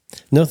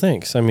 no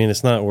thanks. I mean,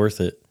 it's not worth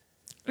it.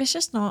 It's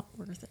just not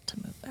worth it to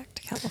move back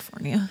to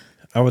California.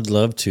 I would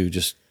love to,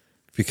 just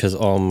because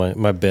all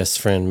my best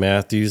friend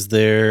Matthew's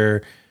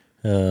there,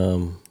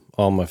 all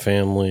my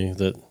family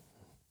that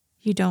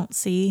you don't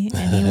see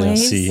anyways. I don't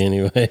see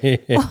anyway.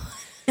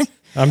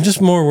 I'm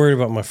just more worried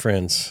about my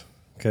friends.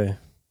 Okay.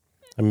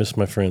 I miss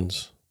my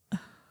friends.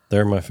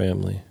 They're my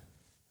family.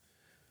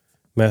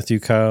 Matthew,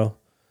 Kyle,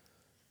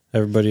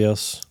 everybody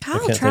else.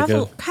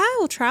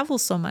 Kyle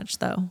travels so much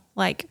though.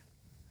 Like,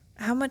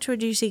 how much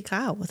would you see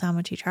Kyle with how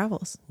much he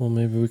travels? Well,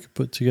 maybe we could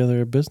put together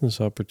a business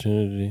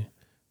opportunity.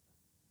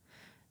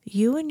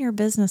 You and your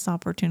business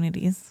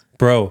opportunities.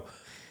 Bro,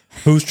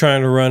 who's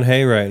trying to run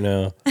hay right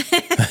now?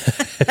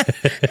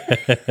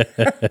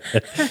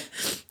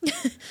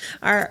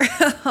 our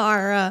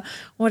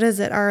what is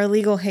it? Our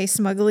illegal hay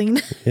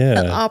smuggling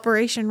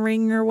operation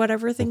ring or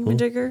whatever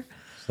thingamajigger.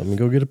 So let me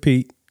go get a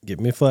Pete. Get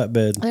me a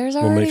flatbed. There's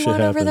already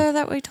one over there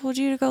that we told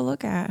you to go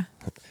look at.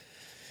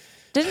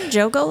 Didn't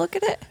Joe go look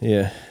at it?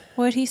 Yeah.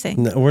 What did he say?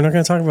 No, we're not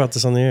going to talk about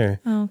this on the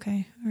air. Oh,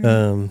 okay.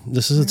 Right.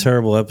 This is a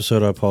terrible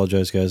episode. I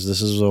apologize, guys.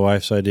 This is the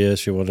wife's idea.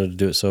 She wanted to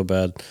do it so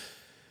bad.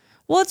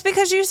 Well, it's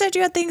because you said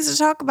you had things to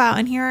talk about,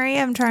 and here I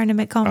am trying to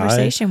make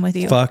conversation with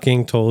you. I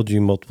fucking told you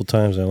multiple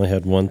times I only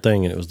had one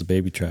thing, and it was the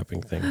baby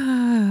trapping thing.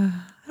 I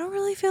don't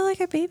really feel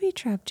like I baby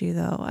trapped you,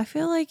 though. I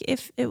feel like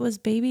if it was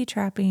baby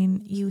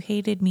trapping, you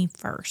hated me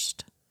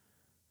first.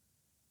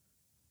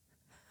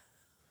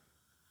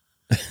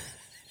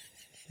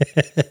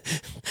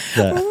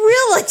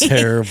 Really?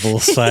 Terrible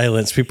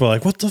silence. People are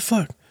like, what the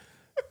fuck?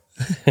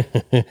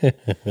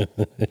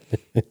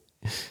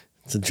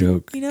 It's a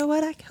joke. You know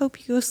what? I hope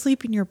you go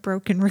sleep in your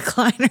broken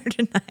recliner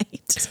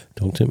tonight.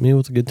 Don't tempt me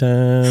with a good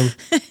time.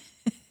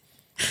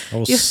 I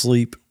will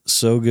sleep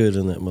so good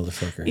in that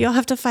motherfucker. You'll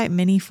have to fight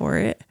Minnie for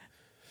it.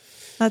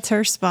 That's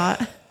her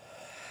spot.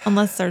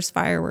 Unless there's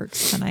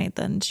fireworks tonight,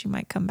 then she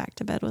might come back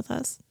to bed with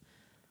us.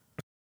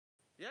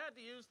 You had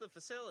to use the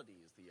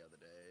facilities the other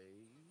day.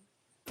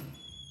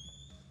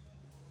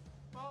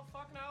 Well,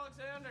 fucking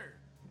Alexander.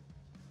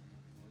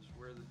 This is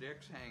where the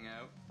dicks hang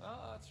out.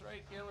 Oh, that's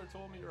right. Gaylor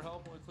told me you're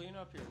helping with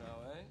cleanup here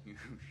now, eh? You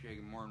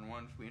shaking more than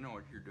once. We know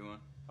what you're doing.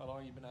 How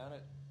long you been at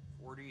it?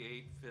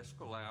 48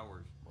 fiscal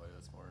hours. Boy,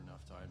 that's more than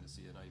enough time to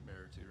see a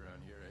nightmare or two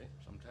around here, eh?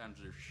 Sometimes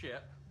there's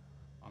shit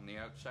on the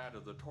outside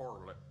of the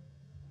toilet.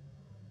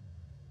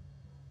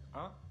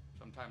 Huh?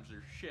 Sometimes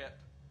there's shit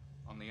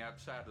on the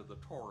outside of the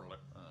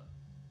toilet.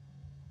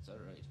 Is that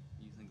right?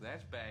 You think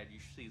that's bad? You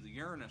should see the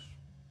Uranus.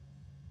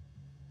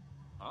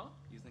 Huh?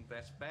 You think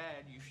that's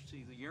bad? You should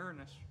see the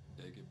Uranus.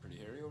 Did it get pretty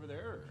hairy over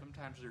there, or?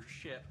 Sometimes there's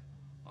shit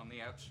on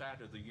the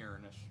outside of the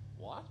Uranus.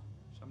 What?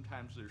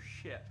 Sometimes there's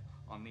shit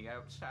on the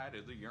outside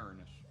of the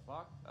Uranus.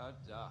 Fuck.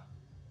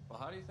 Well,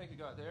 how do you think it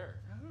got there?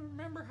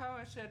 Remember how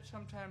I said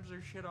sometimes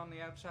there's shit on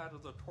the outside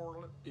of the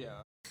toilet?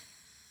 Yeah.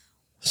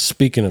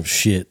 Speaking of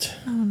shit.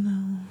 Oh,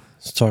 no.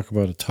 Let's talk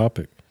about a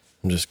topic.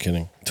 I'm just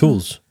kidding.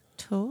 Tools.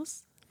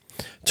 Tools?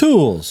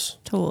 Tools.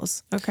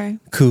 Tools. Okay.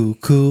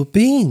 Cool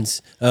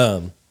beans.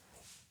 Trying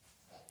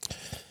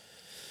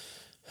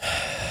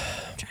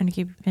to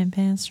keep your pin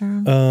pants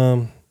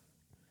strong.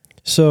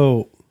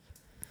 So,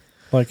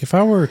 like, if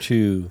I were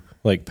to,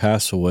 like,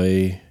 pass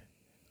away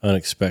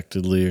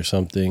unexpectedly or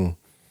something,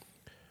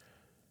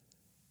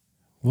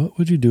 what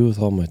would you do with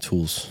all my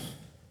tools?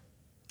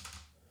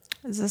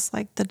 Is this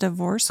like the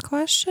divorce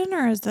question,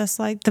 or is this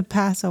like the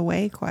pass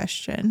away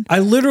question? I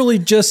literally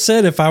just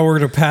said if I were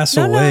to pass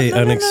away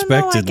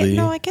unexpectedly.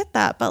 I get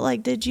that. But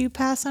like, did you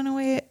pass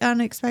away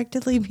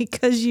unexpectedly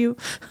because you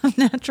of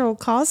natural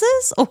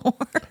causes,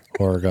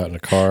 or got in a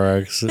car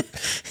accident?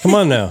 Come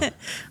on now.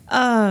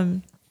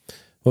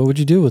 What would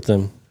you do with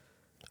them?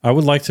 I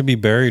would like to be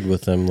buried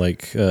with them,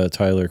 like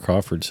Tyler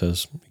Crawford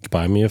says.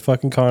 Buy me a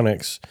fucking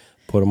Connex,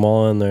 put them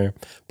all in there,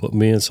 put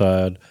me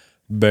inside,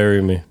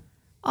 bury me.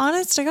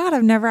 Honest to God,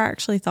 I've never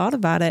actually thought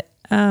about it.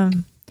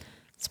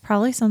 It's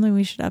probably something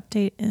we should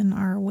update in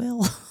our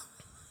will.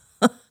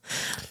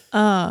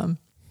 Not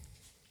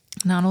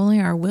only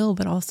our will,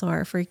 but also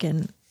our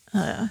freaking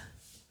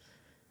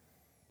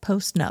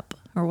post-nup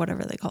or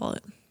whatever they call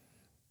it.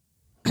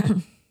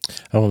 I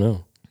don't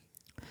know.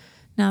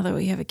 Now that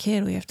we have a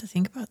kid, we have to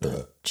think about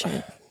that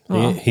shit.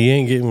 Well, He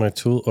ain't getting my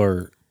tool,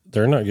 or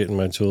they're not getting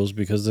my tools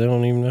because they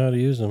don't even know how to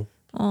use them.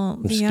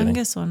 the just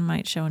youngest one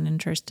might show an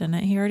interest in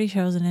it. He already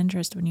shows an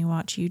interest when you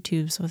watch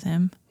YouTubes with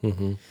him.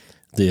 Mm-hmm.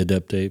 The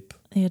Adept Ape.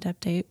 The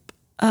Adept Ape.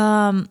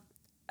 I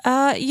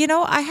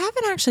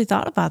haven't actually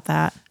thought about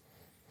that.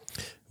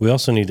 We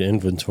also need to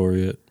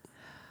inventory it.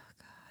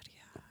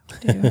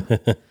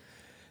 Dude,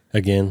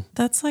 Again,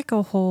 that's like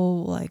a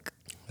whole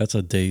that's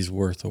a day's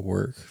worth of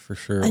work for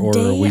sure, a or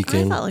day. a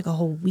weekend. I thought like a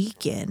whole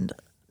weekend.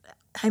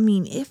 I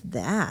mean, if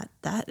that.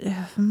 I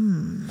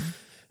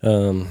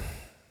don't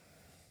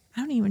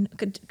even,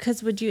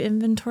 because would you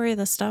inventory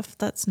the stuff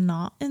that's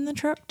not in the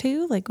truck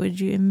too? Like, would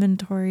you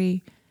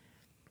inventory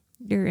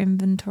your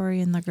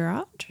inventory in the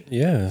garage?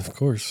 Yeah, of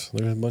course.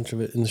 There's a bunch of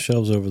it in the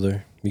shelves over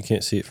there. You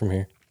can't see it from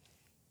here.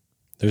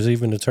 There's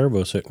even a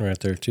turbo sitting right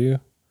there too.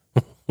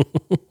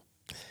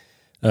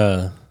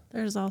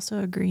 There's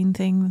also a green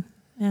thing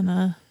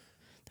and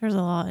there's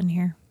a lot in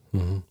here.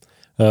 Mm-hmm.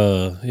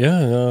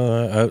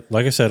 I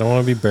like I said, I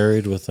want to be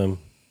buried with them.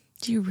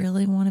 Do you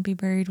really want to be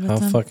buried with How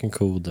them? fucking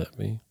cool would that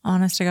be?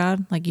 Honest to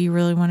God, like you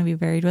really want to be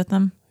buried with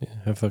them? Yeah,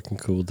 how fucking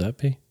cool would that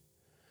be?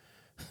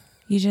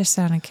 You just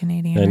sounded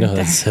Canadian. I know right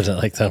that there. said it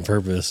like that on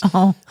purpose.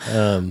 Oh.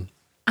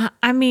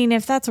 I mean,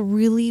 if that's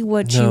really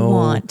what you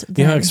want, You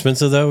know how then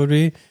expensive that would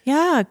be?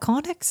 yeah,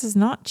 Connex is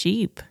not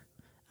cheap.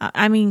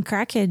 I mean,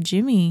 Crackhead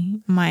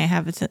Jimmy might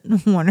have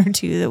one or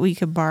two that we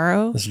could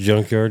borrow. This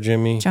Junkyard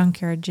Jimmy.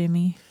 Junkyard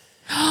Jimmy.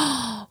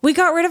 We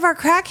got rid of our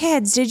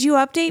crackheads. Did you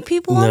update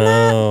people on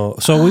that? No.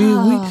 So we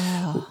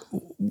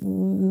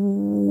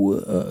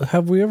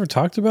have we ever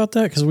talked about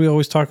that? Because we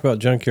always talk about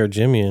Junkyard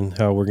Jimmy and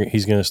how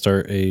he's going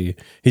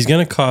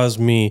to cause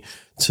me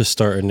to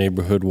start a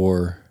neighborhood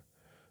war.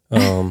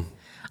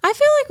 I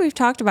feel like we've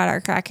talked about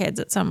our crackheads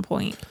at some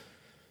point.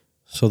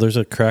 So there's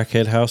a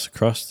crackhead house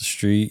across the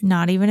street.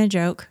 Not even a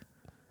joke.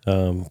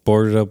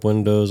 Boarded up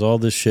windows, all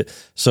this shit.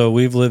 So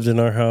we've lived in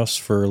our house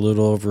for a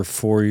little over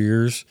 4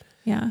 years.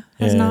 Yeah.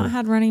 Has not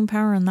had running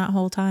power in that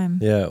whole time.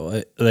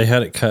 Yeah, they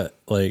had it cut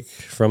like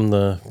from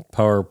the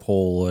power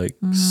pole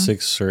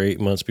 6 or 8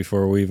 months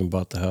before we even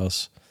bought the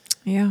house.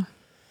 Yeah.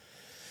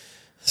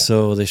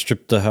 So they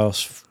stripped the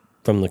house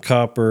from the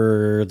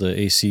copper, the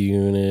AC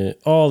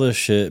unit, all this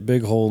shit,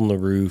 big hole in the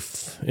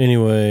roof.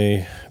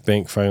 Anyway,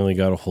 bank finally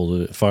got a hold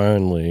of it.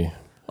 Finally.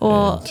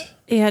 Well,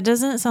 yeah, it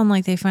doesn't sound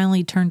like they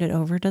finally turned it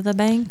over to the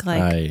bank.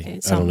 Like I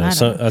don't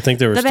know. I think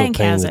they were The still bank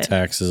paying has the it.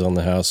 taxes on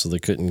the house, so they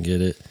couldn't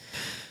get it.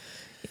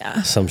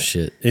 Yeah. Some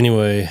shit.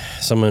 Anyway,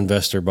 some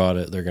investor bought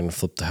it. They're going to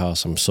flip the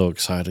house. I'm so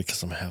excited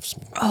because I'm going to have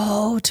some.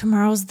 Oh,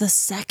 tomorrow's the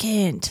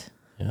 2nd.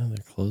 Yeah,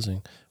 they're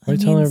closing. Why are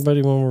you telling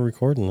everybody when we're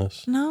recording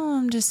this? No,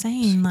 I'm just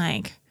saying,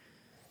 like,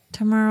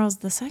 tomorrow's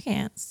the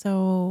 2nd.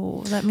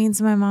 So that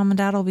means my mom and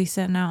dad will be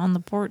sitting out on the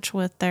porch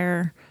with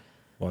their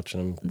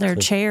Watching them.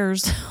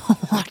 chairs,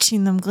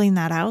 watching them clean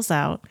that house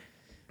out.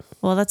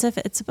 Well, that's if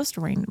it's supposed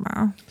to rain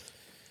tomorrow.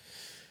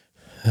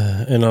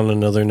 And on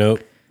another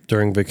note,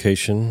 during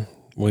vacation,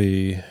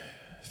 we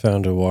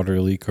found a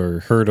water leak or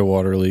heard a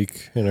water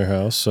leak in our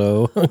house.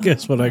 So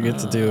guess what I get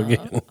to do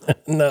again?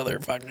 Another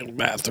fucking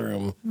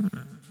bathroom.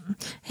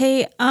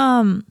 Hey,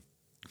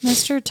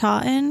 Mr.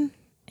 Totten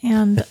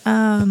and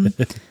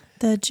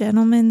the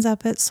gentleman's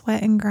up at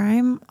Sweat and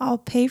Grime, I'll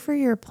pay for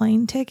your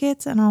plane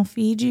tickets and I'll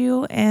feed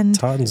you. And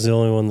Totten's the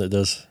only one that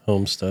does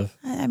home stuff.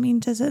 I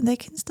mean, they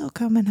can still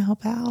come and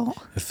help out.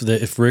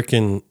 If Rick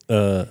and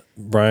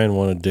Brian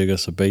want to dig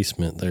us a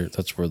basement,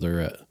 that's where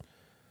they're at.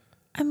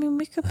 I mean,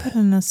 we could put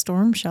in a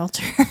storm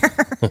shelter.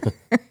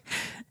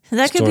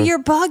 That could be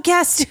your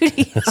podcast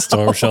studio.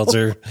 Storm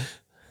shelter.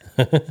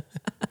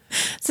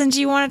 Since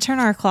you want to turn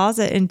our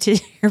closet into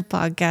your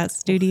podcast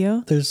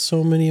studio. There's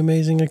so many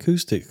amazing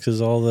acoustics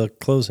because all the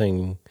clothes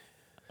hanging.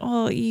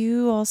 Well,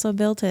 you also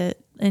built it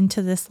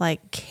into this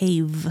like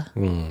cave.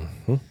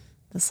 Mm-hmm.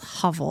 This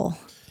hovel.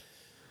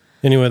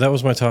 Anyway, that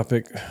was my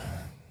topic.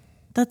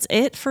 That's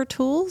it for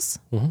tools?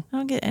 Mm-hmm. I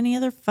don't get any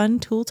other fun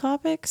tool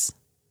topics.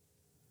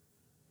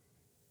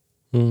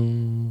 We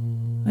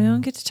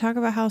don't get to talk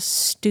about how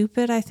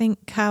stupid I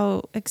think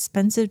how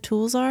expensive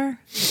tools are.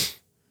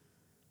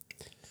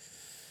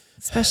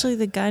 Especially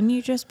the gun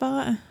you just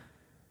bought.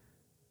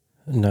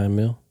 9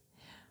 mil?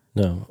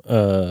 No.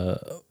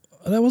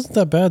 That wasn't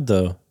that bad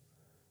though.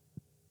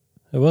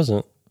 It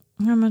wasn't.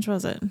 How much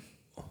was it?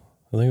 I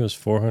think it was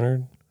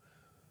 400.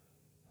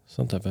 It's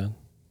not that bad.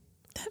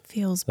 That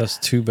feels That's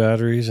bad. 2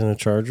 batteries and a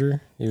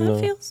charger. That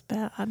feels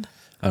bad. I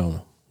don't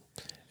know.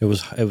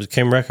 It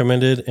came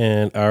recommended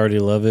and I already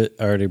love it.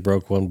 I already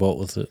broke one bolt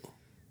with it.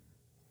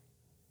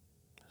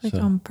 Like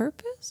So- on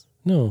purpose?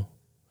 No,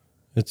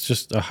 it's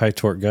just a high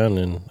torque gun,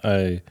 and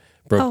I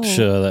broke the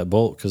shit out of that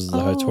bolt because of the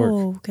high torque.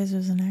 Oh, because it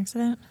was an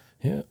accident?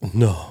 Yeah,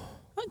 no.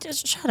 Oh,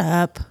 just shut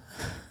up.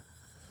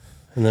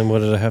 And then what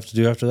did I have to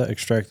do after that?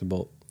 Extract the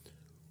bolt.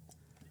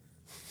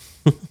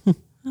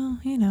 Well,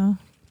 you know,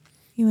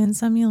 you win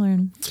some, you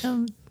learn.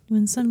 You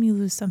win some, you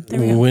lose some. There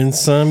we go. Win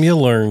some, you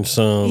learn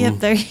some. Yep,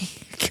 there you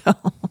go.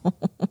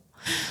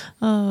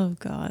 Oh,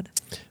 God.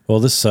 Well,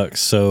 this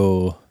sucks.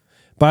 So,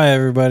 bye,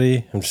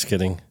 everybody. I'm just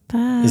kidding.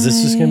 Bye. Is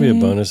this just going to be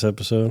a bonus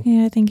episode?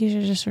 Yeah, I think you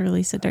should just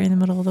release it during the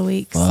middle of the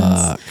week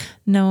since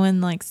no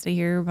one likes to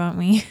hear about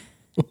me.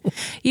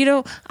 You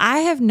know, I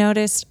have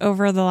noticed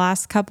over the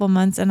last couple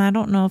months, and I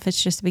don't know if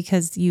it's just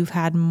because you've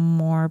had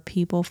more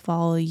people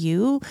follow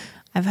you.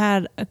 I've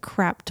had a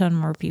crap ton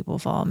more people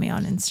follow me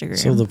on Instagram.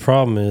 So the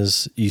problem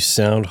is you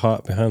sound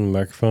hot behind the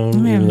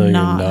microphone, I even am though you're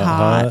not not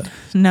hot. hot.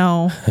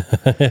 No.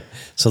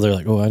 So they're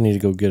like, oh, I need to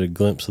go get a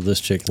glimpse of this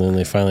chick. And then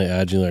they finally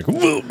add you, and they're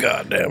like, oh,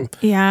 goddamn.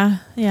 Yeah.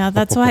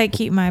 That's why I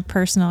keep my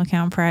personal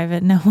account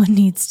private. No one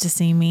needs to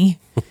see me.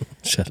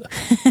 Shut up.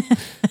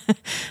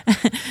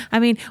 I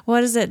mean,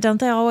 what is it?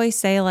 Don't they always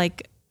say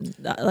like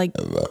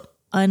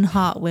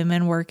unhot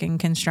women work in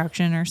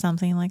construction or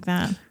something like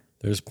that?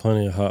 There's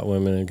plenty of hot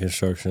women in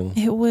construction.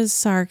 It was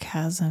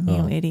sarcasm,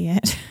 you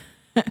idiot.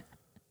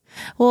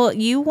 Well,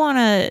 you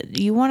wanna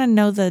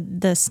know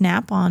the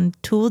Snap-on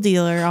tool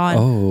dealer on?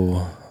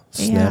 Oh,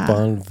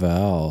 Snap-on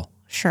Val.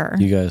 Sure.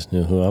 You guys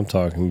knew who I'm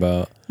talking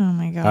about. Oh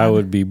my God. I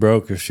would be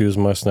broke if she was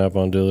my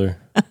Snap-on dealer.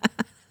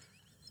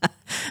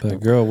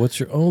 But girl, what's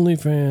your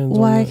OnlyFans?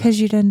 Why?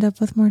 Because you'd end up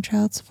with more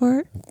child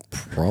support.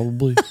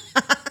 Probably.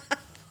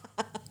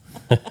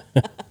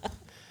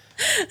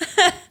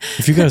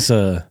 If you guys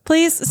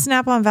Please,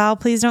 Snap-on Val,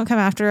 please don't come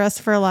after us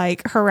for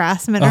like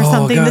harassment or Oh,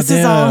 something. This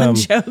is all in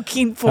goddamn.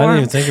 joking I form. didn't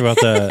even think about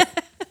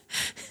that.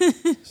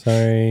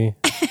 Sorry.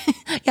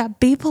 Yeah,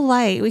 be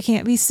polite. We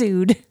can't be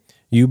sued.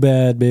 You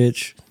bad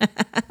bitch.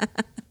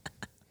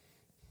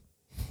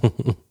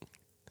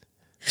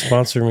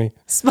 Sponsor me.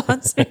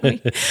 Sponsor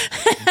me.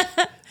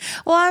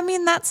 Well, I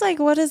mean, that's like,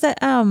 what is it?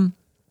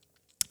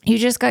 You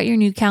just got your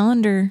new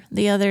calendar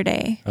the other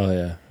day. Oh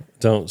yeah.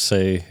 Don't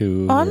say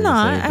who. Oh, I'm or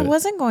not. anything, I but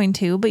wasn't going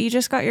to, but you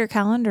just got your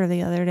calendar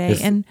the other day.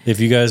 And if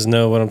you guys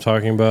know what I'm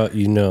talking about,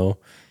 you know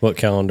what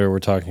calendar we're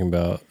talking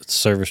about. It's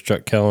service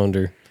truck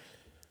calendar.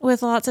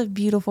 with lots of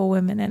beautiful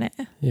women in it.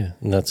 Yeah,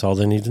 and that's all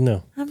they need to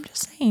know. I'm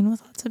just saying,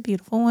 with lots of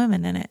beautiful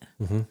women in it.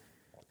 Mm-hmm.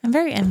 I'm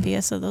very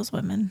envious of those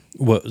women.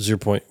 What was your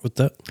point with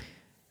that?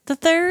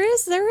 That there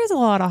is a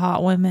lot of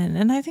hot women,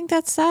 and I think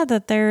that's sad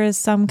that there is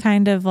some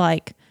kind of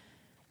like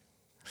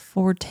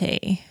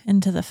forte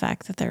into the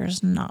fact that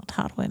there's not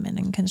hot women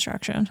in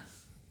construction.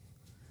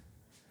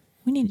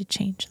 We need to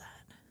change that.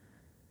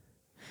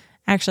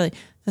 Actually,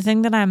 the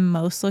thing that I'm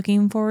most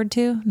looking forward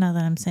to, now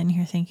that I'm sitting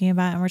here thinking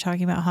about it and we're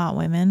talking about hot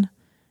women,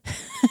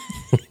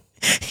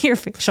 your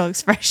facial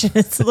expression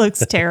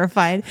looks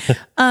terrified.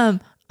 I'm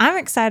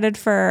excited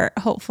for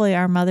hopefully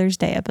our Mother's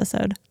Day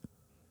episode.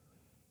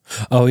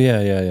 Oh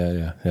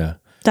yeah.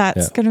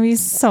 That's going to be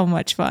so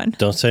much fun.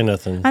 Don't say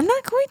nothing. I'm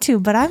not going to,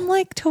 but I'm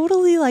like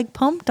totally like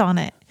pumped on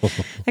it.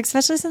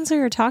 Especially since we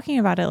were talking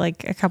about it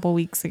like a couple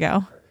weeks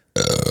ago.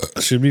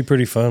 Should be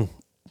pretty fun.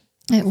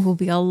 It will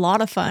be a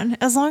lot of fun.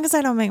 As long as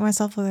I don't make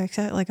myself look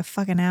like a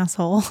fucking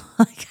asshole.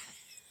 Like,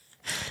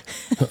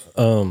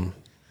 I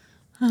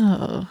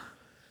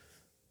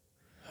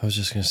was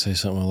just gonna say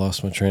something. I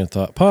lost my train of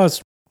thought.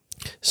 Pause.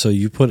 So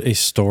you put a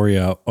story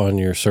out on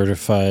your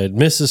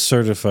Mrs.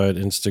 Certified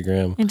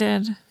Instagram. I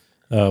did.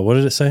 What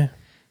did it say?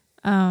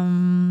 Hold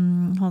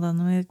on,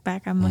 let me look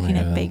back. I'm looking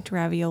at God. baked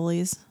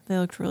raviolis. They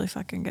looked really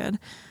fucking good.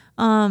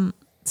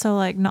 So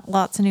like not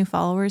lots of new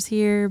followers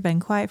here.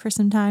 Been quiet for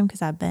some time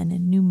because I've been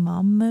in new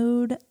mom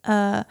mode.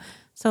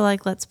 So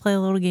like let's play a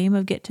little game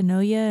of get to know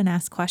you and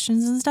ask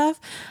questions and stuff.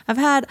 I've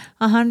had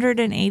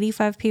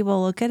 185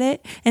 people look at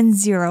it and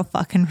 0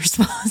 fucking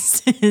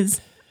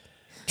responses.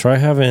 Try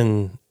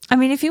having. I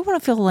mean, if you want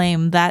to feel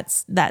lame,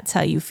 that's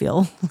how you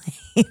feel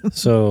lame.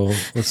 So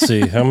let's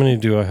see. How many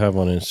do I have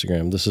on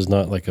Instagram? This is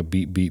not like a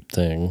beep beep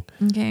thing.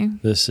 Okay.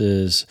 This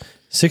is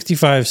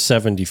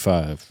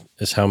 6575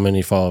 is how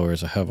many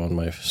followers I have on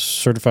my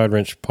Certified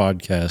Wrench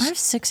podcast. I have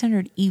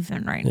 600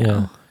 even right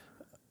now.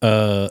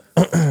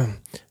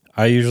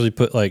 I usually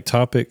put like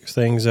topic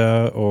things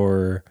out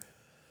or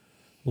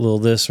a little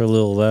this or a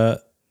little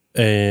that.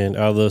 And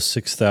out of those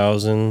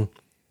 6,000,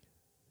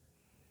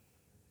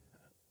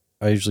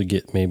 I usually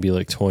get maybe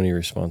like 20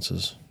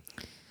 responses.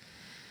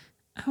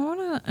 I want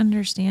to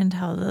understand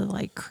how the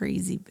like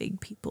crazy big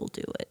people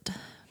do it.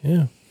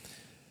 Yeah.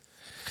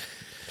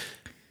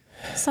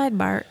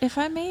 Sidebar: if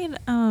I made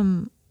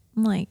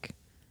like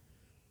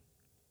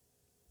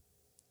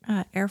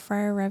air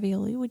fryer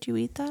ravioli, would you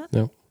eat that?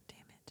 No.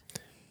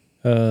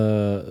 Damn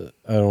it.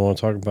 I don't want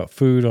to talk about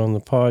food on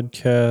the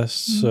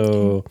podcast.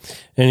 So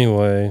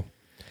anyway,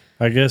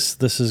 I guess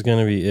this is going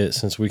to be it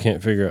since we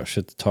can't figure out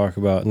shit to talk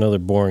about. Another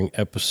boring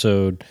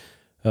episode.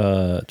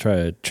 try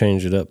to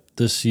change it up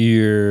this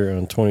year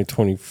on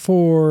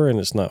 2024, and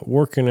it's not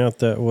working out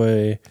that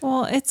way.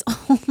 Well, it's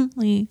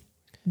only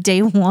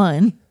day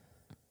one.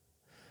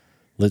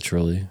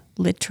 Literally.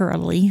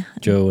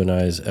 Joe and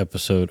I's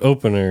episode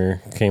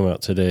opener came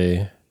out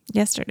today.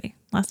 Yesterday.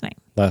 Last night.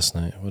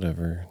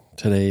 Whatever.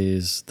 Today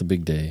is the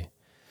big day.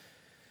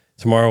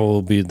 Tomorrow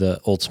will be the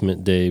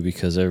ultimate day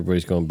because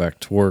everybody's going back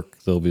to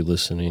work. They'll be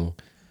listening.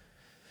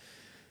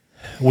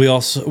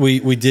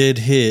 We did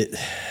hit,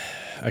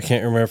 I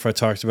can't remember if I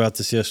talked about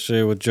this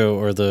yesterday with Joe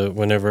or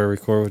whenever I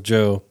record with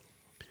Joe.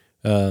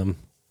 I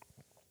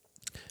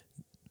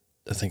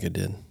think I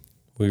did.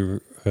 We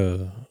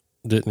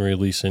didn't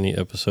release any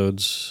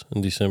episodes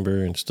in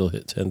December and still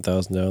hit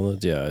 10,000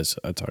 downloads. Yeah,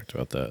 I talked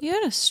about that. You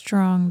had a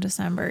strong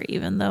December,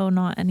 even though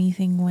not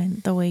anything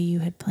went the way you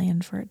had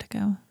planned for it to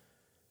go.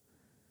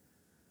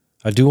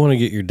 I do want to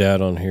get your dad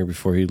on here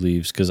before he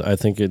leaves because I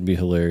think it'd be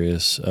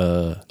hilarious.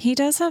 He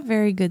does have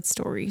very good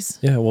stories.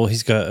 Yeah, well,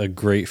 he's got a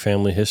great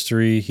family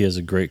history. He has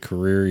a great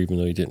career, even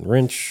though he didn't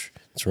wrench.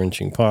 It's a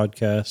wrenching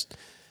podcast.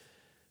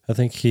 I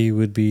think he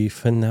would be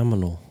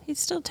phenomenal. He's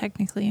still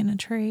technically in a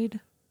trade.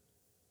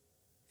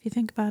 If you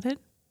think about it,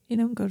 you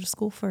don't go to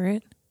school for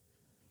it.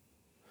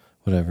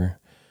 Whatever.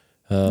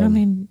 I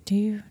mean, do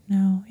you?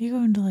 No, you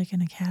go into like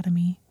an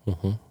academy.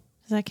 Mm-hmm.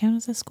 Does that count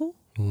as a school?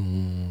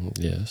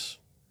 Yes.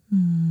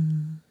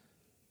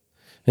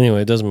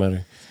 Anyway, it doesn't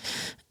matter.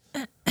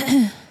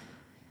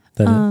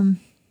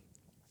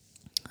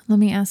 Let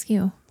me ask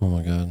you. Oh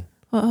my God.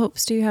 What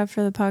hopes do you have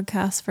for the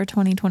podcast for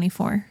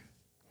 2024?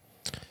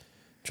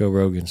 Joe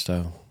Rogan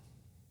style.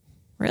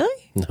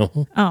 Really?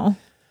 No. Oh.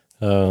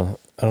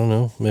 I don't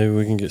know. Maybe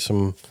we can get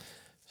some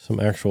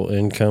actual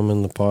income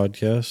in the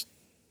podcast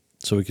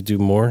so we could do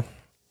more.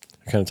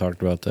 I kind of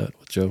talked about that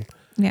with Joe.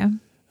 Yeah.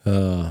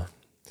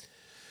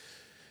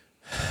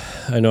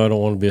 I know I don't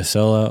want to be a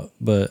sellout,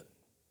 but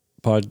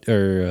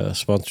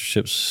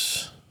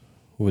sponsorships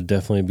would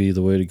definitely be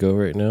the way to go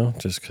right now,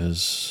 just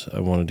because I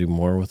want to do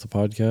more with the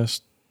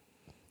podcast.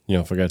 You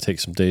know, if I got to take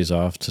some days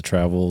off to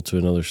travel to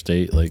another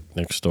state, like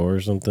next door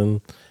or something,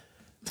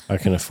 I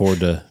can afford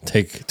to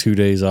take 2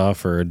 days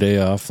off or a day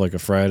off, like a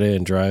Friday,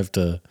 and drive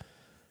to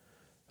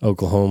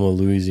Oklahoma,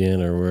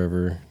 Louisiana, or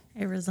wherever.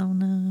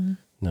 Arizona.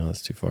 No,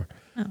 that's too far.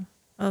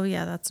 Oh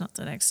yeah, that's not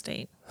the next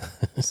state.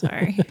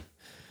 Sorry.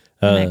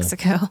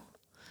 Mexico.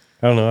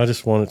 I don't know. I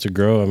just want it to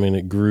grow. I mean,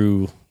 it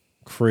grew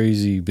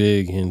crazy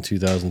big in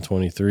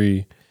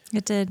 2023.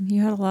 It did.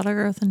 You had a lot of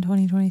growth in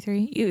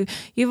 2023.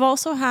 You've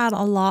also had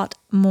a lot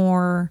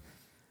more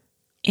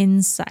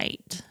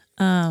insight,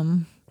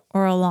 or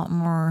a lot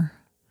more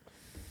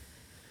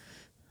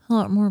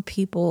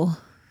people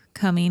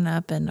coming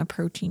up and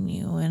approaching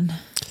you. And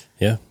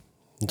yeah,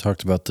 I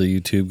talked about the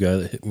YouTube guy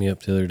that hit me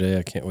up the other day.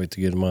 I can't wait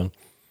to get him on.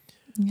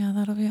 Yeah,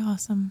 that'll be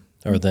awesome.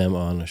 Or them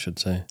on, I should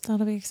say.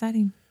 That'll be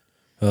exciting.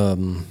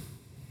 I've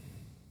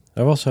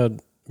also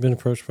been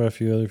approached by a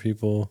few other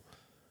people.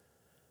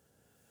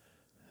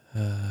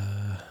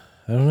 I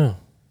don't know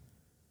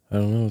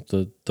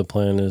what the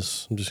plan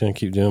is. I'm just going to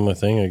keep doing my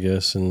thing, I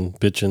guess, and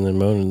bitching and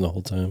moaning the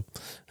whole time.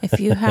 If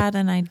you had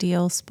an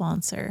ideal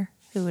sponsor,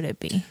 who would it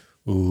be?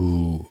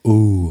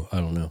 Ooh, I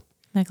don't know.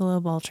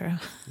 Michelob Ultra.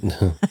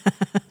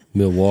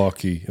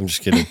 Milwaukee. I'm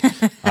just kidding.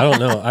 I don't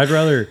know. I'd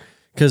rather,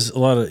 because a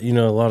lot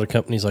of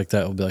companies like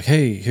that will be like,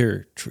 hey,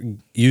 here,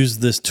 use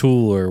this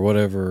tool or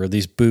whatever, or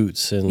these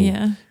boots,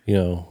 and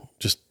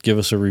just give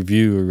us a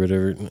review or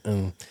whatever.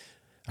 And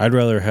I'd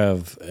rather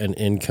have an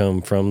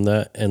income from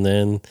that, and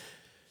then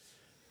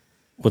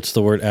what's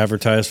the word?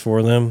 Advertise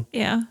for them.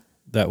 Yeah.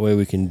 That way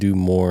we can do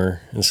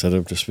more instead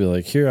of just be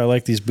like, here, I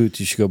like these boots.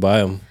 You should go buy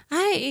them.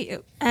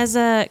 As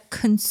a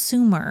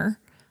consumer,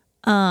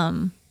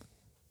 I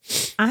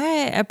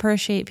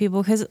appreciate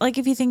people because, like,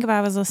 if you think about it,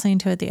 I was listening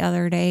to it the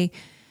other day.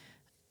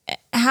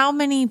 How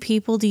many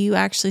people do you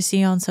actually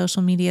see on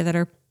social media that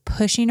are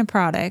pushing a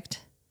product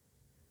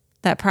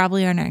that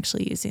probably aren't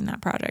actually using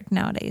that product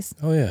nowadays?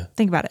 Oh, yeah.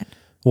 Think about it.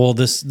 Well,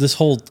 this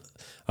whole...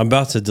 I'm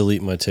about to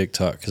delete my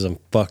TikTok because I'm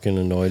fucking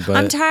annoyed by it.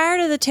 I'm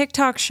tired of the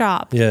TikTok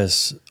shop.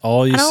 Yes.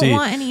 I don't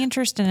want any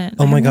interest in it.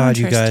 Oh my God,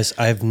 you guys.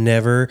 I've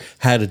never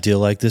had a deal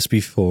like this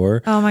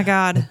before. Oh my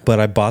God. But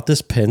I bought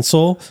this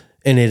pencil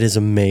and it is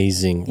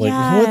amazing.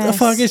 Like, what the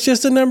fuck? It's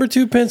just a number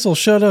 2 pencil.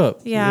 Shut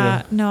up.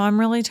 Yeah. No, I'm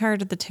really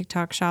tired of the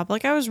TikTok shop.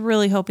 Like, I was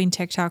really hoping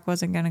TikTok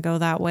wasn't going to go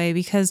that way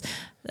because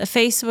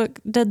Facebook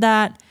did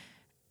that,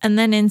 and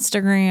then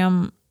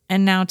Instagram,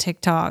 and now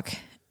TikTok.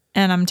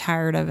 And I'm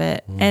tired of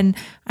it. And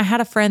I had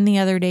a friend the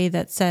other day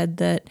that said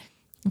that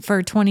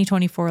for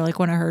 2024, like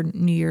one of her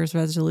New Year's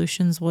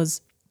resolutions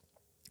was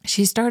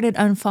she started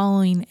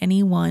unfollowing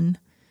anyone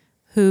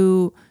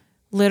who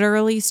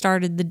literally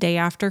started the day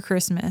after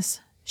Christmas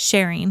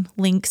sharing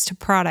links to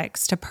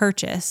products to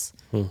purchase.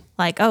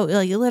 Like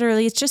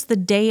literally it's just the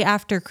day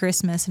after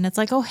Christmas. And it's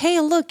like, oh, hey,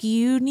 look,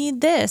 you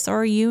need this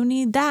or you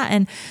need that.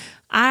 And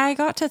I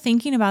got to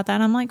thinking about that.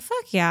 And I'm like,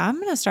 fuck yeah, I'm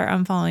going to start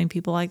unfollowing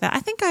people like that.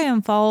 I think I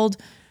unfollowed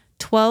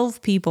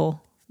 12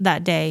 people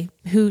that day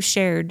who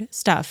shared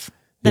stuff.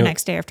 the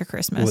next day after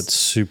Christmas. What's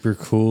super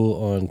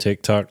cool on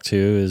TikTok too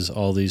is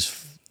all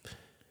these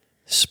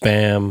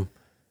spam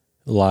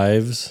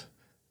lives.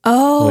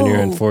 Oh, When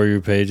you're in For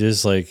You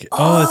pages, like,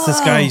 it's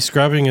this guy, he's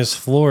scrubbing his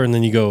floor, and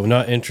then you go,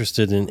 not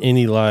interested in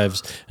any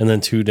lives, and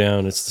then 2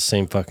 down, it's the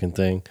same fucking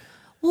thing.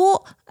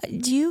 Well,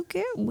 do you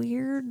get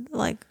weird,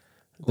 like...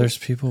 There's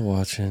people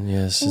watching,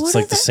 yes. It's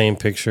like the same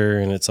picture,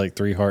 and it's like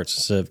 3 hearts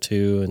instead of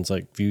 2, and it's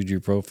like viewed your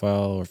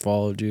profile or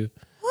followed you.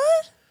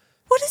 What?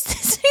 What is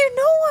this?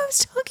 No, I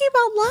was talking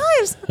about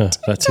lives on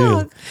That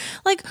too. TikTok.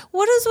 Like,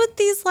 what is with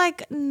these,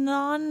 like,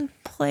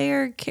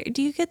 non-player...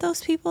 Do you get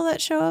those people that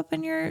show up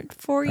in your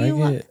For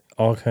You? I get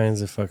all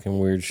kinds of fucking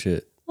weird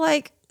shit.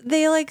 Like,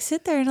 they, like,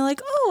 sit there and are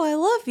like, oh, I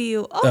love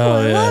you. Oh,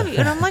 I love you.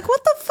 And I'm like,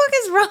 what the fuck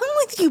is wrong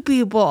with you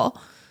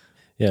people?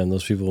 Yeah, and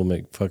those people will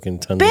make fucking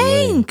tons of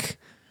money. Bank!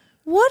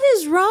 What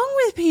is wrong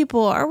with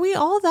people? Are we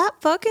all that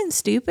fucking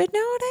stupid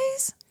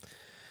nowadays?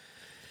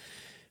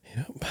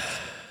 Yep.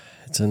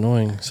 It's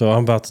annoying. So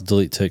I'm about to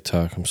delete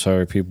TikTok. I'm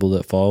sorry, people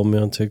that follow me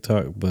on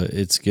TikTok, but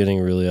it's getting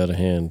really out of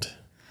hand.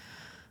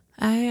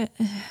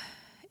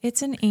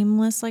 It's an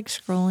aimless, like,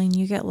 scrolling.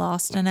 You get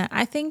lost in it.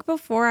 I think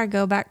before I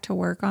go back to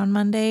work on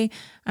Monday,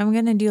 I'm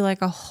going to do,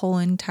 like, a whole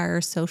entire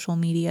social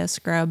media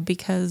scrub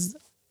because,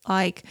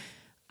 like,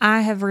 I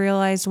have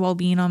realized while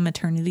being on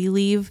maternity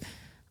leave,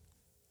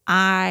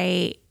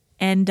 I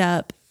end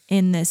up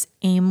in this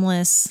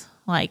aimless,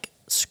 like,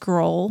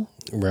 scroll.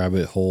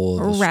 Rabbit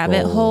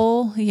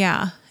hole.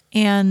 Yeah.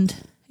 And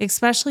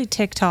especially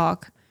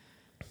TikTok.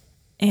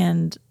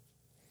 And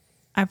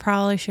I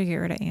probably should get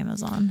rid of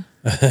Amazon.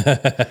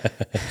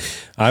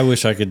 I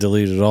wish I could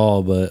delete it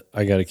all, but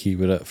I got to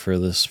keep it up for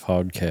this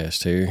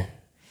podcast here.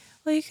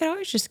 Well, you could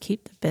always just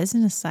keep the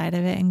business side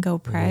of it and go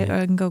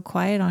private and go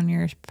quiet on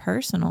your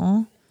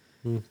personal.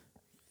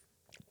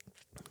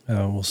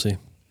 We'll see.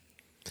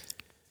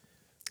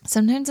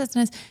 Sometimes it's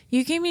nice.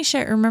 You gave me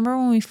shit. Remember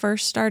when we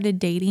first started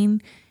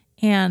dating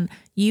and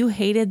you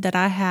hated that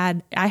I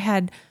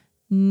had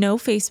no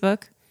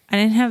Facebook. I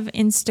didn't have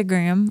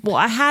Instagram. Well,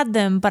 I had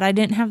them, but I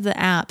didn't have the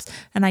apps,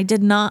 and I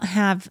did not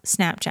have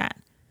Snapchat.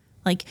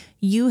 Like,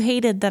 you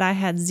hated that I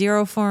had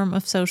zero form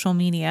of social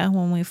media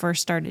when we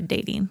first started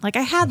dating. Like,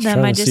 I had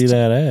them. I just see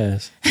that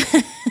ass.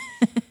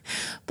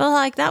 But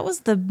like, that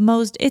was the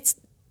most. It's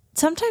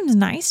sometimes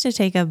nice to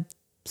take a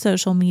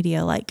social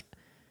media like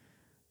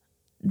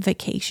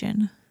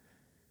vacation.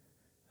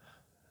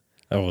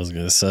 I was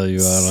gonna sell you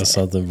out on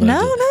something, but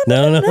No.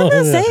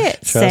 Say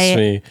it. Trust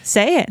me.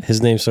 Say it.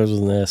 His name starts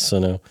with an S, so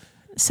no.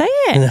 Say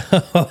it.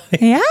 No.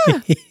 Yeah.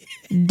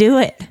 Do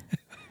it.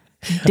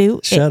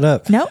 Shut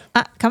up. No.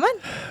 Come on.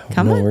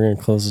 Come on. We're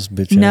gonna close this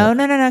bitch No.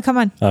 out. Come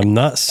on. I'm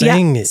not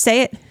saying it.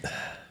 Say it.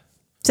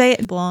 Say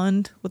it.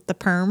 Blonde with the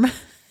perm.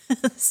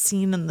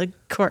 Scene in the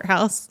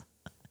courthouse.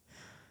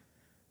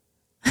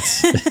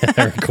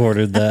 I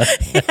recorded that.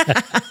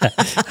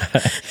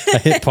 I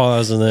hit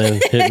pause and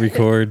then hit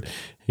record.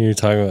 You're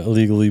talking about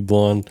Legally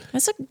Blonde.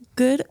 That's a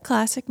good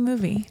classic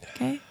movie.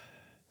 Okay.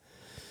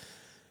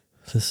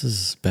 This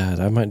is bad.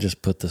 I might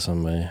just put this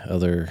on my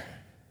other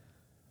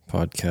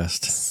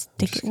podcast.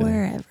 Stick it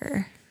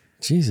wherever.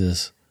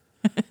 Jesus.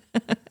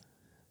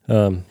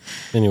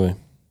 Anyway,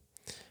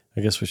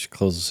 I guess we should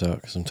close this out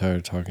because I'm tired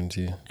of talking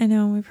to you. I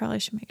know. We probably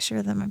should make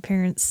sure that my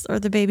parents or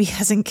the baby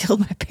hasn't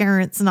killed my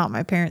parents, not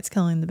my parents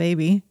killing the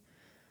baby.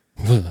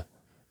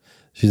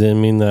 She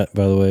didn't mean that,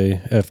 by the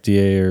way.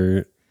 FDA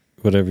or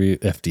whatever you...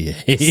 FDA.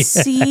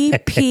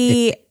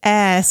 CPS.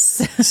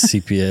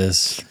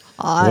 CPS.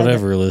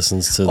 Whatever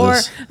listens to or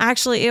this. Or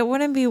actually,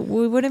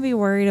 we wouldn't be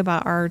worried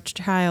about our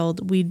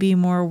child. We'd be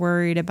more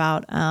worried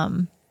about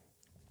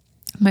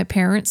my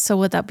parents. So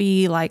would that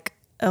be like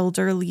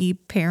elderly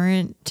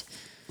parent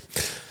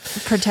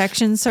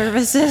protection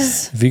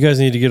services? If you guys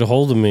need to get a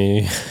hold of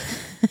me,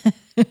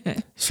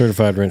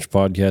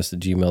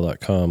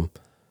 certifiedwrenchpodcast@gmail.com.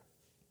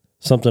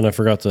 Something I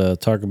forgot to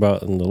talk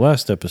about in the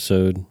last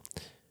episode,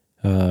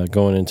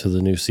 going into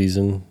the new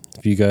season.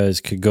 If you guys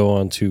could go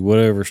on to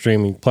whatever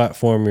streaming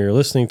platform you're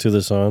listening to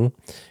this on,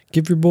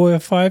 give your boy a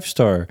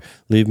 5-star.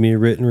 Leave me a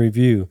written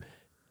review.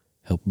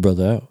 Help a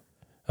brother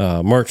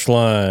out. Merch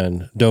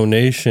line,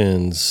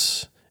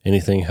 donations,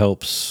 anything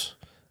helps.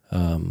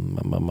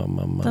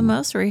 The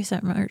most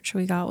recent merch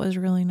we got was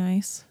really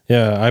nice.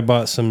 Yeah, I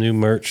bought some new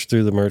merch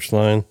through the merch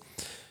line.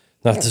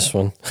 Not this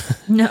one.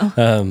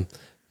 No.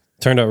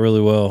 Turned out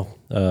really well.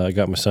 I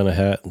got my son a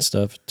hat and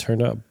stuff.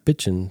 Turned out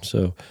bitchin'.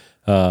 So,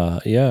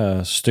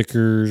 yeah,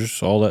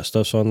 stickers, all that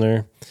stuff's on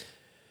there.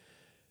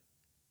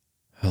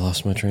 I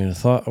lost my train of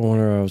thought. I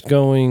wonder where I was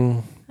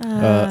going.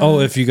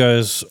 If you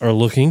guys are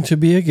looking to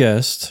be a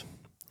guest,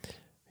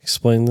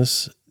 explained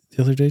this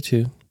the other day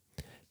too.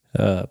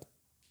 Go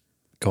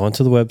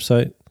onto the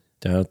website.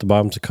 Down at the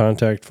bottom's a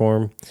contact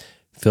form.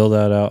 Fill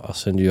that out. I'll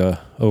send you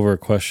over a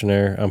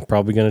questionnaire. I'm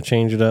probably going to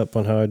change it up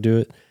on how I do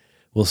it.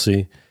 We'll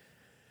see.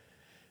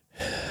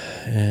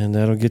 And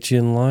that'll get you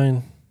in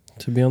line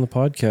to be on the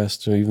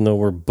podcast, even though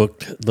we're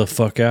booked the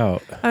fuck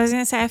out. I was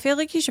going to say, I feel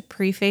like you should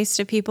preface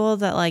to people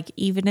that, like,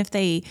 even if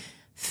they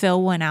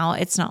fill one out,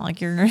 it's not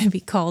like you're going to be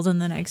called in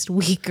the next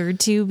week or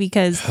two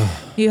because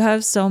you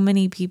have so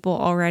many people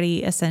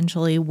already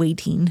essentially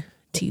waiting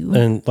to.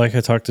 And like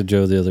I talked to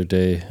Joe the other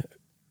day,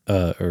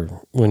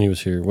 or when he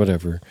was here,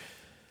 whatever.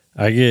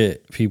 I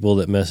get people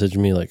that message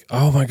me like,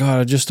 oh my God,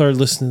 I just started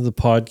listening to the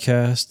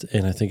podcast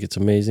and I think it's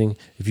amazing.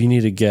 If you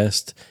need a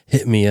guest,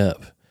 hit me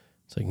up.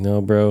 It's like,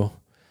 no, bro,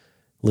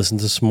 listen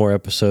to some more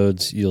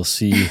episodes. You'll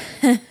see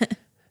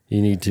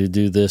you need to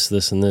do this,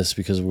 this, and this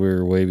because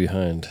we're way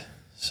behind.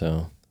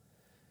 So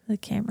the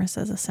camera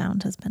says a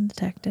sound has been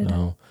detected.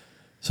 Oh.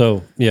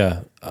 So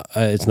yeah,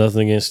 it's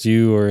nothing against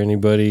you or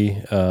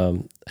anybody.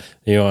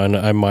 And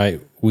I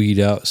might weed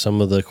out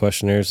some of the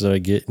questionnaires that I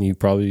get, and you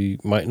probably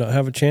might not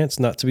have a chance.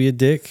 Not to be a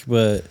dick,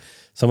 but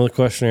some of the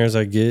questionnaires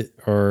I get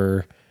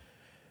are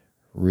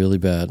really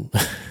bad.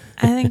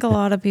 I think a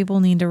lot of people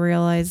need to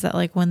realize that,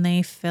 like, when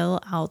they fill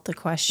out the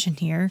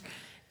questionnaire,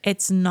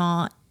 it's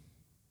not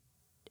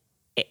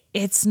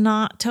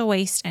to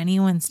waste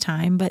anyone's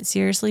time, but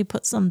seriously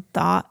put some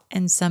thought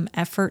and some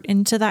effort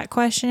into that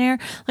questionnaire.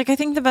 Like, I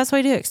think the best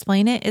way to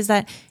explain it is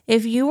that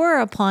if you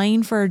were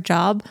applying for a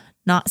job,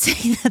 not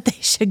saying that they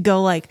should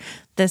go like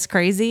this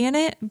crazy in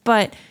it,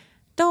 but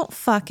don't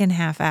fucking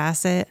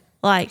half-ass it.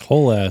 Like,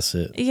 whole ass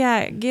it.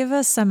 Yeah, give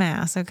us some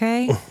ass,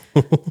 okay?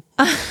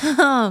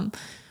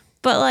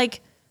 But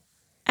like,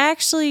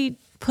 actually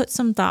put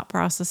some thought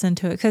process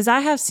into it, because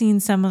I have seen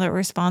some of the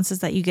responses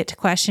that you get to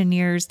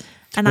questionnaires.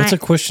 And what's a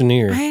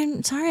questionnaire?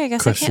 I'm sorry, I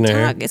guess I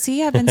can't talk.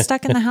 See, I've been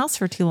stuck in the house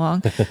for too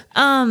long.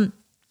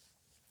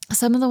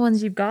 Some of the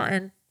ones you've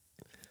gotten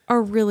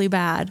are really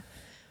bad.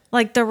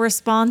 Like, the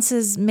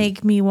responses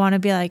make me want to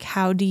be like,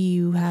 how do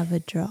you have a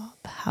job?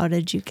 How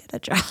did you get a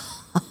job?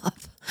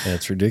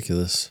 That's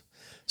ridiculous.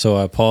 So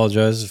I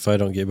apologize if I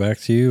don't get back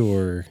to you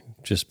or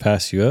just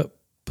pass you up,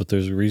 but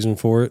there's a reason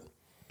for it.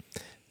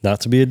 Not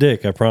to be a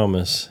dick, I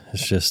promise.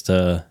 It's just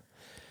I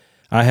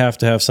have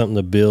to have something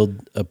to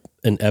build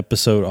an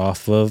episode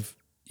off of.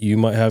 You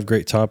might have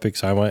great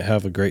topics. I might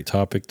have a great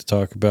topic to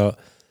talk about.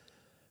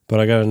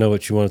 But I got to know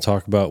what you want to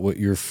talk about, what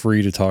you're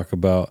free to talk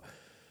about.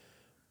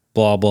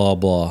 Blah, blah,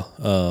 blah.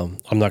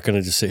 I'm not going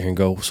to just sit here and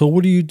go, so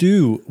what do you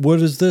do?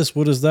 What is this?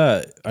 What is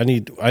that? I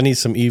need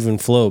some even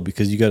flow,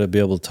 because you got to be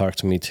able to talk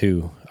to me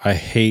too. I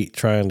hate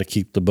trying to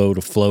keep the boat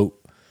afloat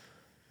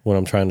when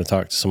I'm trying to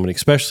talk to somebody,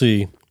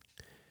 especially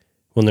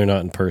when they're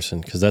not in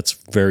person, because that's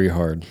very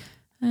hard.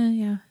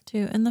 Yeah,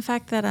 too. And the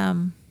fact that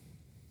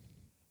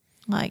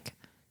like,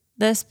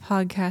 this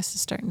podcast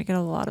is starting to get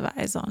a lot of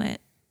eyes on it,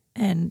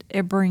 and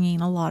it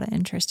bringing a lot of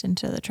interest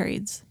into the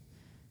trades.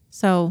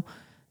 So,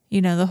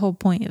 the whole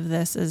point of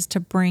this is to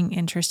bring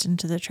interest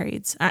into the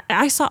trades.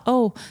 I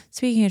saw,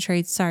 speaking of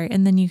trades, sorry,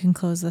 and then you can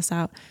close this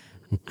out.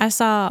 I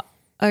saw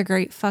a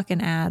great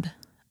fucking ad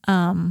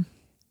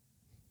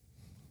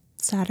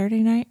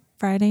Saturday night,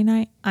 Friday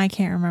night, I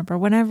can't remember.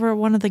 Whenever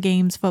one of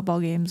the football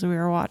games we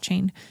were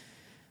watching.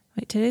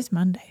 Wait, today's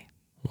Monday.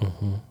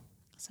 Mm-hmm.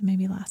 So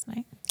maybe last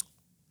night.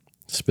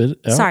 Spit it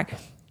out. Sorry.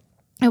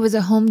 It was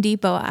a Home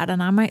Depot ad,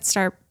 and I might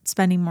start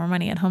spending more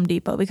money at Home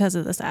Depot because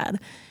of this ad.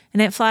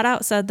 And it flat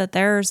out said that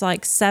there's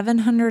like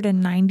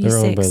 796.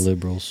 They're owned by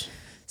liberals.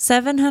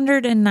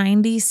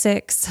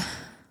 796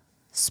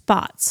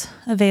 spots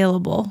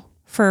available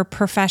for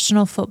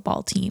professional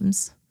football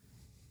teams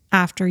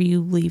after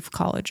you leave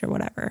college or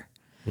whatever.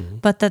 Mm-hmm.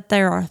 But that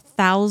there are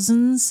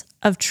thousands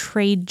of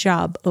trade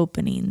job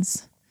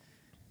openings,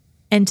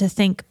 and to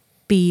think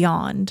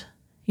beyond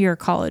your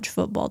college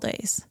football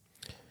days.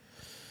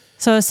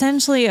 So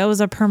essentially it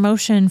was a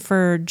promotion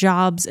for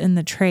jobs in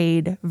the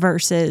trade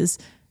versus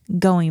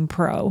going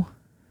pro.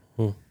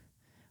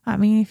 I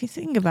mean, if you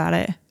think about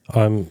it.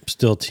 I'm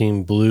still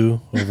team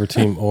blue over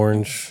team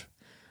orange.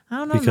 I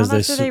don't know, not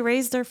after they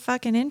raised their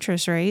fucking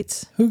interest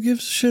rates. Who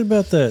gives a shit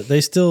about that?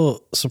 They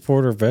still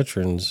support our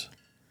veterans.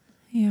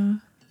 Yeah.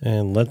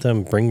 And let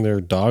them bring their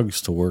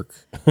dogs to work.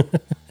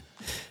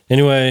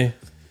 Anyway,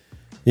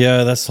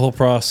 yeah, that's the whole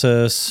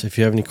process. If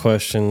you have any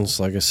questions,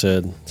 like I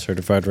said,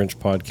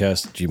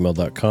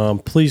 certifiedwrenchpodcast@gmail.com.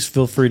 Please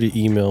feel free to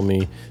email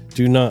me.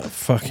 Do not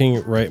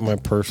fucking write my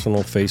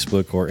personal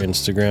Facebook or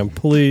Instagram,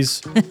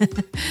 please.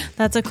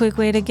 That's a quick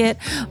way to get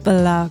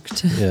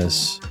blocked.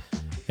 Yes.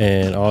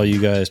 And all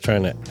you guys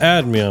trying to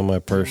add me on my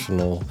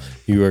personal,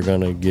 you are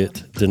going to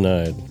get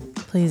denied.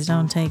 Please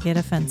don't take it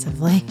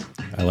offensively.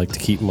 I like to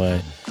keep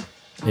my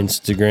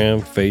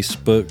Instagram,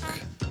 Facebook,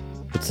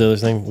 what's the other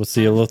thing? What's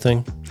the yellow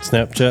thing?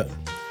 Snapchat,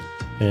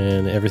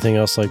 and everything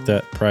else like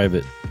that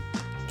private.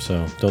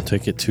 So don't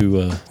take it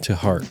to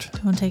heart.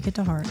 Don't take it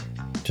to heart.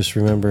 Just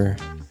remember,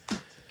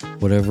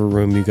 whatever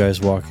room you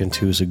guys walk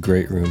into is a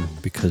great room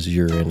because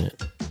you're in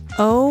it.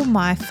 Oh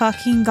my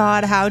fucking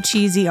God, how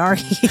cheesy are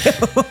you?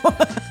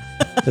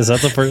 Is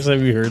that the first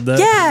time you heard that?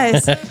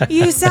 Yes,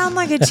 you sound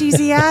like a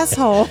cheesy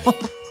asshole.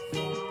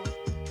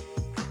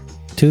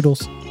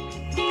 Toodles.